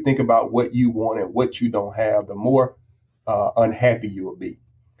more you think about what you want and what you don't have, the more unhappy you will be.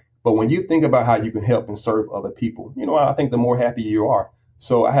 But when you think about how you can help and serve other people, I think the more happy you are.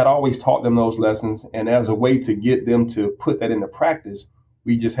 So I had always taught them those lessons. And as a way to get them to put that into practice,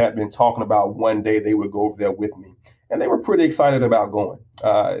 we just had been talking about one day they would go over there with me. And they were pretty excited about going.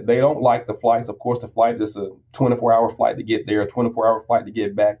 They don't like the flights. Of course, the flight is a 24-hour flight to get there, a 24-hour flight to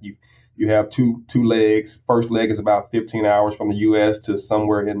get back. You have two legs. First leg is about 15 hours from the U.S. to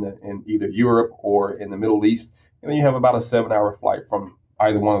somewhere in either Europe or in the Middle East, and then you have about a 7-hour flight from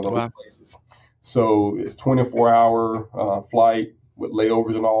either one of those Wow. places. So it's 24-hour flight with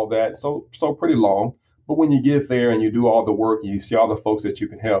layovers and all that. So pretty long. But when you get there and you do all the work and you see all the folks that you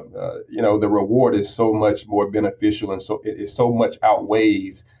can help, the reward is so much more beneficial, and so it so much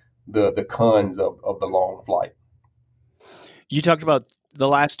outweighs the cons of the long flight. You talked about the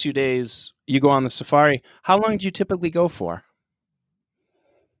last 2 days you go on the safari. How long do you typically go for?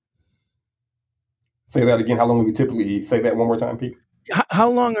 Say that again. How long do we typically say that one more time, Pete? How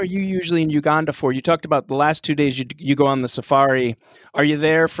long are you usually in Uganda for? You talked about the last 2 days you go on the safari. Are you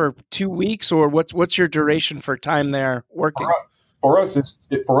there for 2 weeks, or what's your duration for time there working? For us,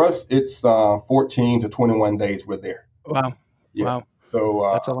 it's 14 to 21 days we're there. Wow. Yeah. Wow. So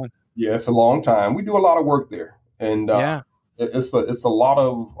That's a long. yeah, it's a long time. We do a lot of work there, and Yeah. it's a lot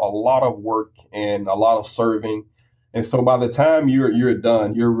of work and a lot of serving. And so by the time you're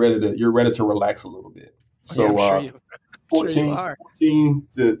done, you're ready to relax a little bit. Yeah, I'm So sure you 14, are. 14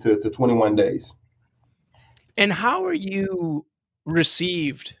 to 21 days. And how are you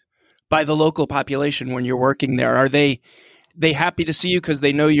received by the local population when you're working there? Are they happy to see you because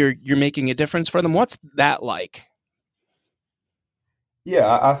they know you're making a difference for them? What's that like?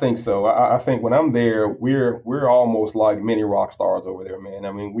 Yeah, I think so. I think when I'm there, we're almost like mini rock stars over there, man.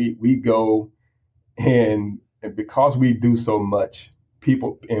 I mean, we go and because we do so much,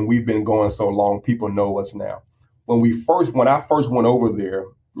 people and we've been going so long, people know us now. When I first went over there,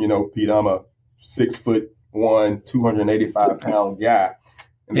 Pete, I'm a 6'1", 285 pound guy.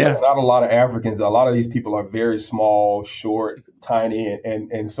 And there are not a lot of Africans. A lot of these people are very small, short, tiny,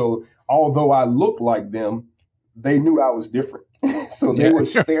 and so although I look like them, they knew I was different. So they would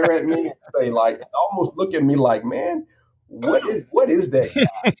stare at me and say, like, almost look at me like, man, what is that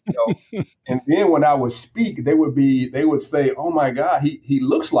guy? And then when I would speak, they would say, oh my God, he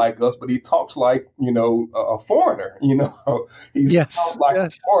looks like us, but he talks like, a foreigner, he sounds like a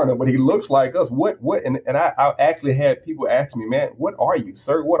foreigner, but he looks like us. What, and I actually had people ask me, man, what are you,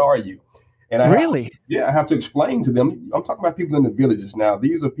 sir? What are you? And I have to explain to them. I'm talking about people in the villages now.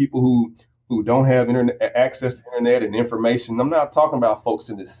 These are people who don't have access to internet and information. I'm not talking about folks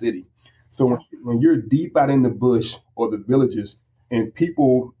in the city. So when you're deep out in the bush or the villages and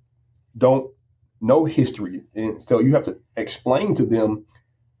people don't know history, and so you have to explain to them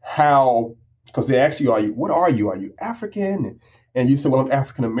how, because they ask you, what are you? Are you African? And you say, well, I'm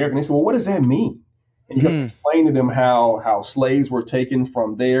African American. They say, well, what does that mean? And you have to explain to them how slaves were taken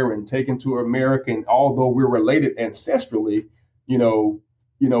from there and taken to America. And although we're related ancestrally,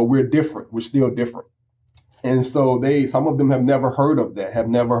 we're different. We're still different. And so some of them have never heard of that, have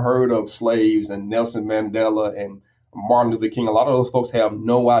never heard of slaves and Nelson Mandela and Martin Luther King. A lot of those folks have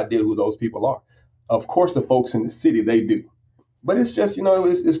no idea who those people are. Of course, the folks in the city, they do. But it's just,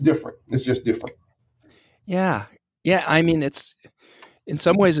 it's different. It's just different. Yeah. Yeah. I mean, in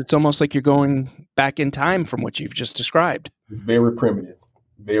some ways, it's almost like you're going back in time from what you've just described. It's very primitive.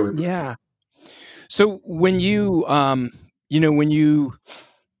 Very primitive. Yeah. So when you, when you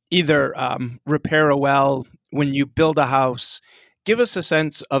either repair a well, when you build a house, give us a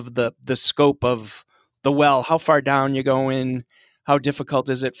sense of the scope of the well. How far down you go in? How difficult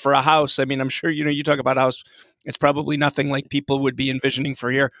is it for a house? I mean, I'm sure, you talk about a house. It's probably nothing like people would be envisioning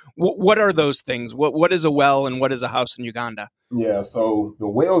for here. What are those things? What is a well and what is a house in Uganda? Yeah, so the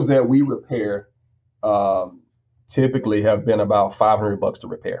wells that we repair typically have been about $500 to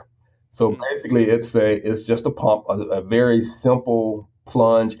repair. So basically, it's just a pump, a very simple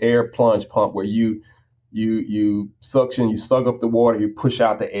air plunge pump where you suction, you suck up the water, you push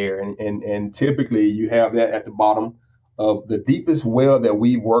out the air, and typically you have that at the bottom of the deepest well that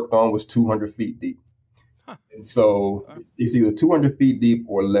we worked on was 200 feet deep. And so it's either 200 feet deep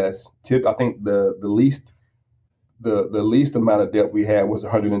or less. I think the least amount of depth we had was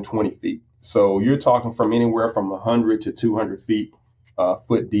 120 feet. So you're talking from anywhere from 100 to 200 feet,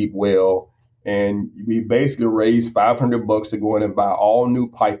 foot deep well. And we basically raised $500 to go in and buy all new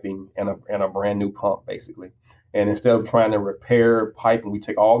piping and a brand new pump, basically. And instead of trying to repair piping, we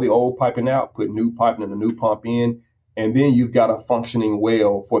take all the old piping out, put new piping and a new pump in, and then you've got a functioning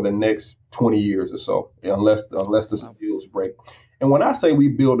well for the next 20 years or so, unless the seals break. And when I say we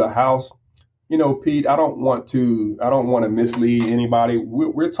build a house, Pete, I don't want to mislead anybody.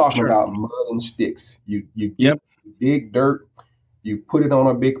 We're talking about mud and sticks. You get big dirt, you put it on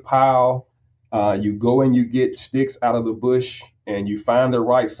a big pile. You go and you get sticks out of the bush and you find the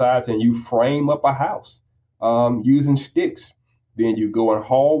right size and you frame up a house using sticks. Then you go and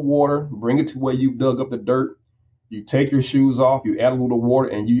haul water, bring it to where you dug up the dirt. You take your shoes off, you add a little water,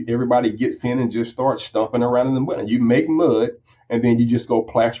 and everybody gets in and just starts stumping around in the mud. And you make mud, and then you just go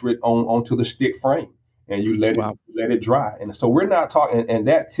plaster it onto the stick frame, and you let it dry. And so we're not talking, and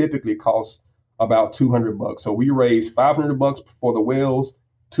that typically costs about $200. So we raise $500 for the wells,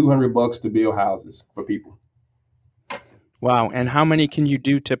 $200 to build houses for people. Wow. And how many can you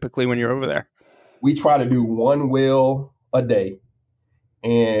do typically when you're over there? We try to do one well a day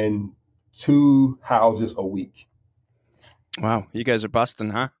and 2 houses a week. Wow. You guys are busting,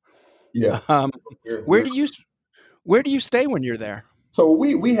 huh? Yeah. Where do you stay when you're there? So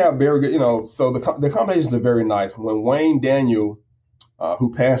we have very good, so the accommodations are very nice. When Wayne Daniel,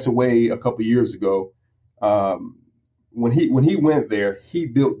 who passed away a couple of years ago, when he went there, he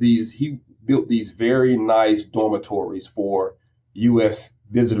built these very nice dormitories for U.S.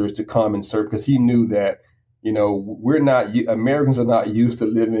 visitors to come and serve, because he knew that Americans are not used to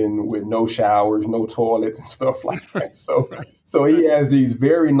living with no showers, no toilets and stuff like that. So he has these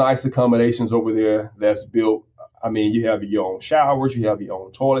very nice accommodations over there that's built. I mean, you have your own showers, you have your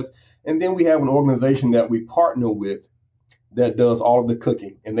own toilets, and then we have an organization that we partner with that does all of the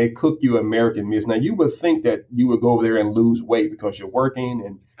cooking, and they cook you American meals. Now, you would think that you would go over there and lose weight because you're working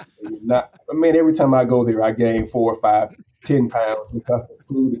and you're not. I mean, every time I go there, I gain 4 or 5, 10 pounds because the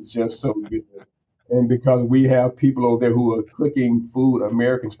food is just so good. And because we have people over there who are cooking food,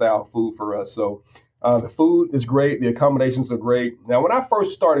 American style food for us. So the food is great. The accommodations are great. Now, when I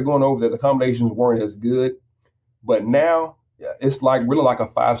first started going over there, the accommodations weren't as good. But now it's really like a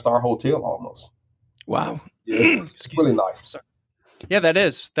 5-star hotel almost. Wow. Yeah, it's really nice. Yeah, that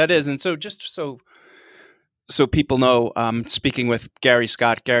is. And so just so so people know, speaking with Gary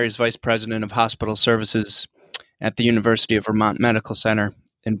Scott. Gary's Vice President of Hospital Services at the University of Vermont Medical Center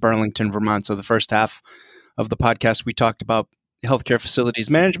in Burlington, Vermont. So the first half of the podcast, we talked about healthcare facilities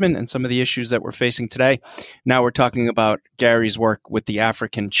management and some of the issues that we're facing today. Now we're talking about Gary's work with the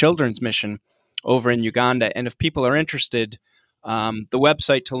African Children's Mission over in Uganda. And if people are interested, the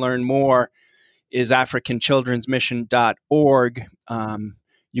website to learn more is africanchildrensmission.org.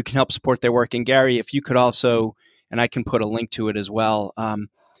 You can help support their work. And Gary, if you could also, and I can put a link to it as well,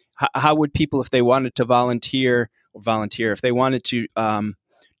 how would people, if they wanted to volunteer, if they wanted to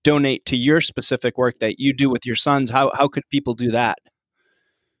donate to your specific work that you do with your sons, how could people do that?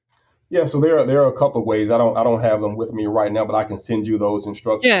 Yeah, so there are a couple of ways. I don't have them with me right now, but I can send you those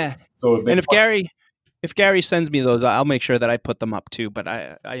instructions. Yeah. So if Gary sends me those, I'll make sure that I put them up too. But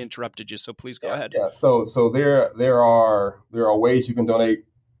I interrupted you, so please go ahead. Yeah. So there are ways you can donate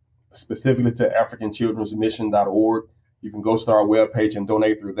specifically to africanchildrensmission.org. You can go to our webpage and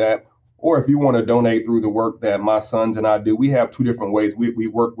donate through that. Or if you want to donate through the work that my sons and I do, we have two different ways. We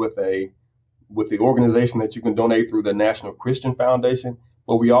work with the organization that you can donate through, the National Christian Foundation,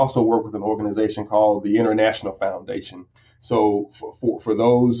 but we also work with an organization called the International Foundation. So for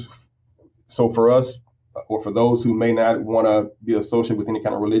us, or for those who may not want to be associated with any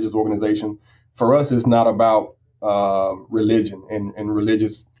kind of religious organization, for us, it's not about religion and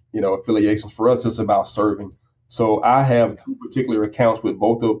religious affiliations. For us, it's about serving. So I have two particular accounts with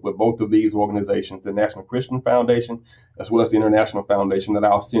both of these organizations, the National Christian Foundation as well as the International Foundation, that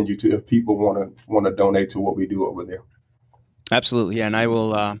I'll send you to if people want to donate to what we do over there. Absolutely, yeah, and I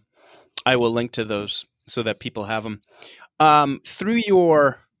will link to those so that people have them. Through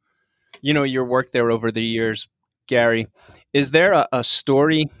your work there over the years, Gary, is there a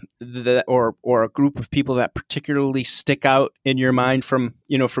story that or a group of people that particularly stick out in your mind from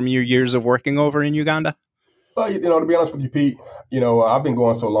your years of working over in Uganda? Well, to be honest with you, Pete, I've been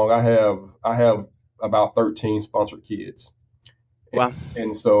going so long. I have about 13 sponsored kids. Wow.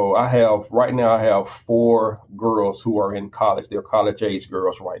 And so right now I have 4 girls who are in college. They're college age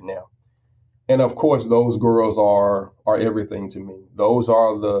girls right now. And of course, those girls are everything to me. Those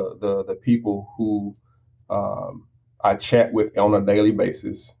are the people who I chat with on a daily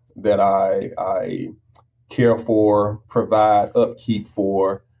basis, that I care for, provide upkeep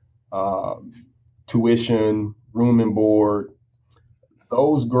for, tuition, room and board.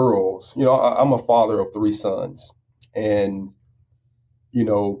 Those girls, I'm a father of 3 sons, and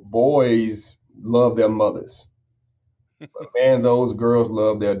boys love their mothers, but man, those girls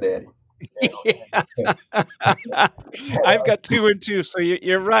love their daddy. Yeah. I've got 2 and 2, so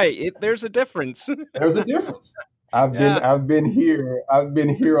you're right. There's a difference. There's a difference. I've been here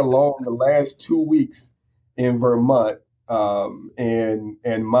alone the last 2 weeks in Vermont,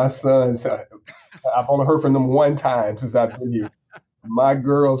 and my sons, I've only heard from them one time since I've been here. My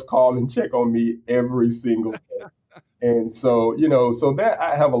girls call and check on me every single day. And so, so that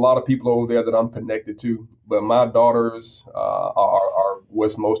I have a lot of people over there that I'm connected to, but my daughters are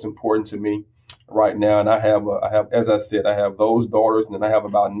what's most important to me right now. And I have, as I said, I have those daughters, and then I have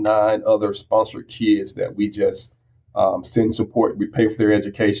about 9 other sponsored kids that we just send support. We pay for their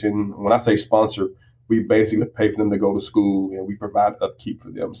education. When I say sponsor, we basically pay for them to go to school, and we provide upkeep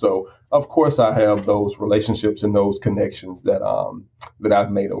for them. So, of course, I have those relationships and those connections that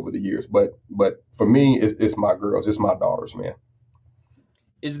I've made over the years. But for me, it's my girls, it's my daughters, man.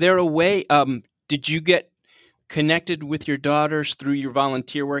 Is there a way? Did you get connected with your daughters through your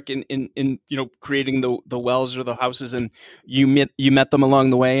volunteer work in creating the wells or the houses, and you met them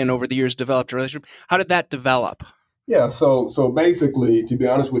along the way, and over the years developed a relationship? How did that develop? Yeah. So basically, to be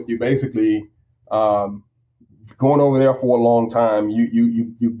honest with you, going over there for a long time,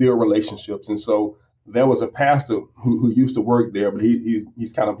 you build relationships. And so there was a pastor who used to work there, but he's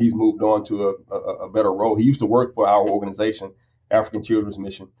moved on to a better role. He used to work for our organization, African Children's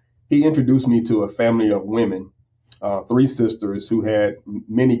Mission. He introduced me to a family of women, 3 sisters who had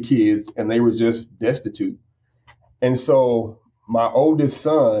many kids, and they were just destitute. And so my oldest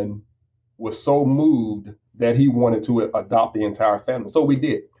son was so moved that he wanted to adopt the entire family. So we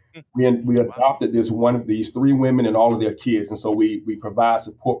did. We adopted these 3 women and all of their kids, and so we provide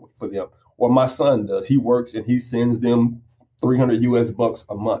support for them. Or my son does. He works and he sends them $300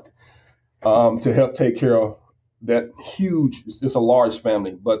 a month to help take care of that huge. It's a large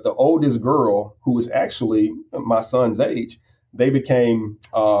family. But the oldest girl, who is actually my son's age, they became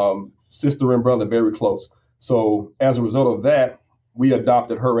sister and brother, very close. So as a result of that, we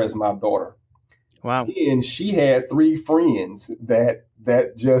adopted her as my daughter. Wow. And she had 3 friends that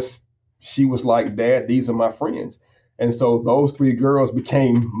just, she was like, Dad, these are my friends. And so those 3 girls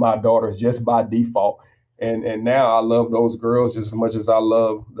became my daughters just by default. And now I love those girls just as much as I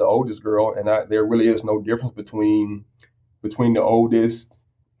love the oldest girl, and there really is no difference between the oldest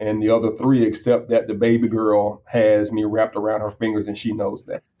and the other three, except that the baby girl has me wrapped around her fingers, and she knows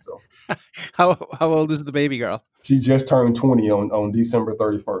that. So How old is the baby girl? she just turned 20 on December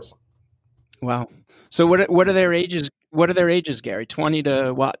 31st. Wow. So what are their ages? What are their ages, Gary? 20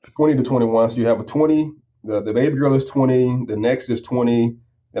 to what? 20 to 21. So you have a 20. The baby girl is 20. The next is 20.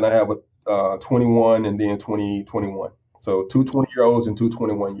 Then I have a 21, and then 21. So two 20-year-olds and two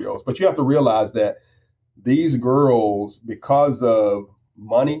 21-year-olds. But you have to realize that these girls, because of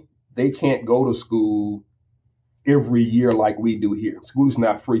money, they can't go to school every year like we do here. School is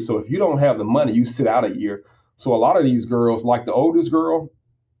not free. So if you don't have the money, you sit out a year. So a lot of these girls, like the oldest girl,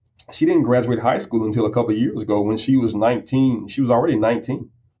 she didn't graduate high school until a couple of years ago. When she was 19, she was already 19,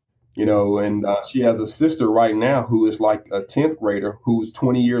 and she has a sister right now who is like a 10th grader who's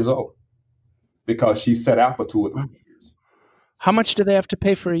 20 years old because she set out for 2 or 3 years. How much do they have to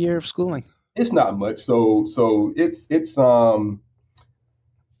pay for a year of schooling? It's not much. So it's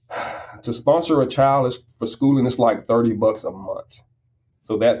to sponsor a child for schooling, it's like $30 a month.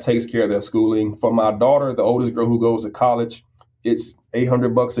 So that takes care of their schooling. For my daughter, the oldest girl who goes to college, it's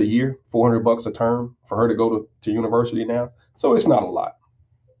 $800 a year, $400 a term for her to go to university now. So it's not a lot.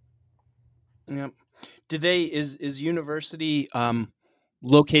 Yep. Is university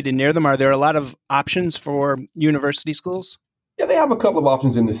located near them? Are there a lot of options for university schools? Yeah, they have a couple of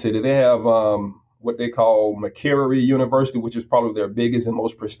options in the city. They have what they call McCary University, which is probably their biggest and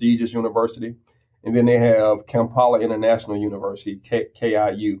most prestigious university. And then they have Kampala International University,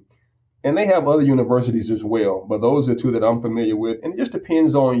 KIU. And they have other universities as well, but those are two that I'm familiar with. And it just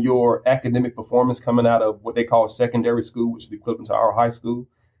depends on your academic performance coming out of what they call secondary school, which is the equivalent to our high school.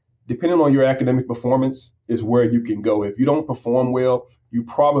 Depending on your academic performance is where you can go. If you don't perform well, you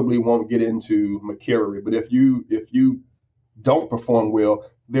probably won't get into McCary. But if you don't perform well,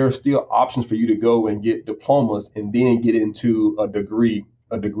 there are still options for you to go and get diplomas and then get into a degree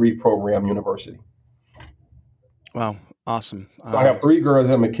program university. Wow, awesome. So I have 3 girls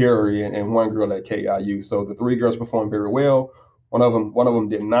at McCary and 1 girl at KIU. So the 3 girls performed very well. One of them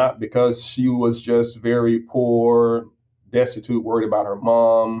did not because she was just very poor, destitute, worried about her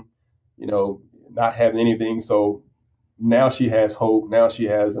mom, not having anything. So now she has hope. Now she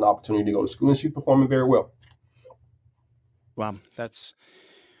has an opportunity to go to school, and she's performing very well. Wow, that's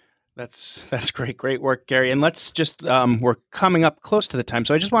great work, Gary. And let's just we're coming up close to the time,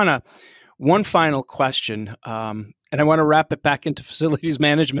 so I just want one final question, and I want to wrap it back into facilities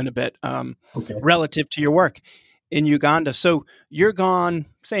management a bit, relative to your work in Uganda. So you're gone,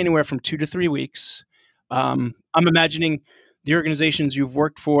 say, anywhere from 2 to 3 weeks. I'm imagining the organizations you've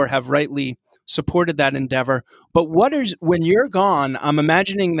worked for have rightly supported that endeavor. But when you're gone, I'm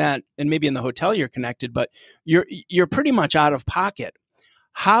imagining that, and maybe in the hotel you're connected, but you're pretty much out of pocket.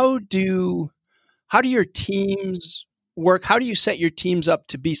 How do your teams work? How do you set your teams up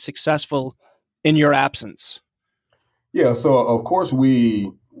to be successful in your absence? Yeah, so of course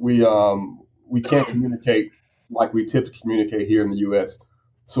we can't communicate like we typically communicate here in the U.S.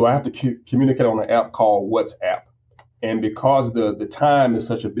 So I have to communicate on an app called WhatsApp. And because the time is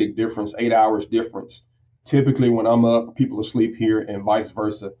such a big difference, 8 hours difference, typically when I'm up, people are asleep here and vice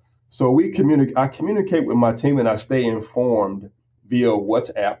versa. So I communicate with my team and I stay informed via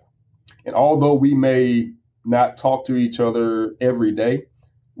WhatsApp. And although we may not talk to each other every day,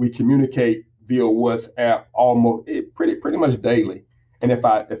 we communicate via WhatsApp almost pretty much daily. And if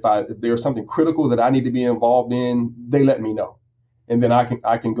there's something critical that I need to be involved in, they let me know. And then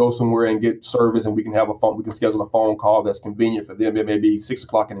I can go somewhere and get service, and we can schedule a phone call that's convenient for them. It may be 6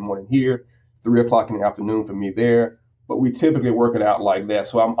 o'clock in the morning here, 3 o'clock in the afternoon for me there. But we typically work it out like that.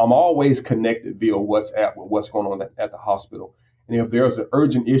 So I'm always connected via WhatsApp with what's going on at the hospital. And if there's an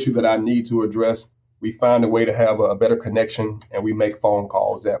urgent issue that I need to address, we find a way to have a better connection, and we make phone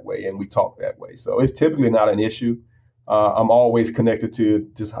calls that way, and we talk that way. So it's typically not an issue. I'm always connected to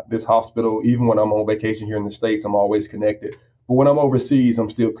this hospital. Even when I'm on vacation here in the States, I'm always connected. But when I'm overseas, I'm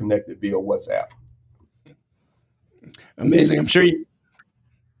still connected via WhatsApp. Amazing. I'm sure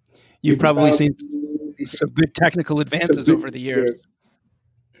you've probably seen some good technical advances over the years.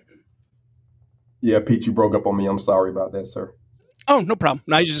 Yeah, Pete, you broke up on me. I'm sorry about that, sir. Oh, no problem.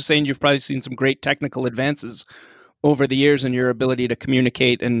 I was just saying you've probably seen some great technical advances over the years in your ability to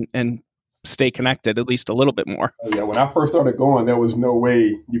communicate and stay connected at least a little bit more. Yeah, when I first started going, there was no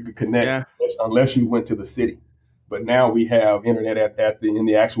way you could connect unless you went to the city. But now we have internet in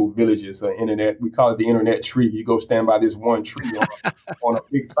the actual villages. Internet, we call it the internet tree. You go stand by this one tree on a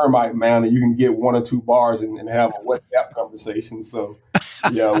big termite mound, and you can get 1 or 2 bars and have a WhatsApp conversation. So,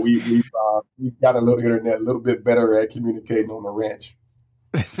 yeah, we've got a little internet, a little bit better at communicating on the ranch.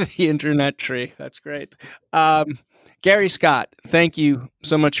 The internet tree. That's great. Gary Scott, thank you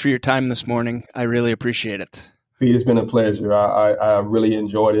so much for your time this morning. I really appreciate it. Pete, it's been a pleasure. I really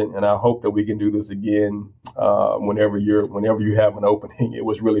enjoyed it, and I hope that we can do this again whenever you have an opening. It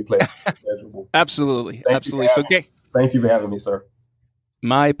was really pleasurable. Absolutely. Thank you for having me, sir.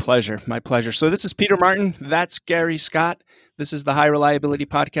 My pleasure. So this is Peter Martin. That's Gary Scott. This is the High Reliability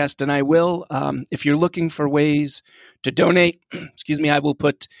Podcast, and I will, if you're looking for ways to donate, I will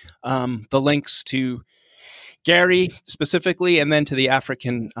put the links to Gary specifically, and then to the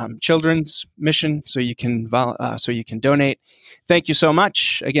African Children's Mission, so you can donate. Thank you so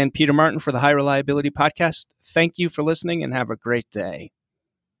much again, Peter Martin, for the High Reliability Podcast. Thank you for listening, and have a great day.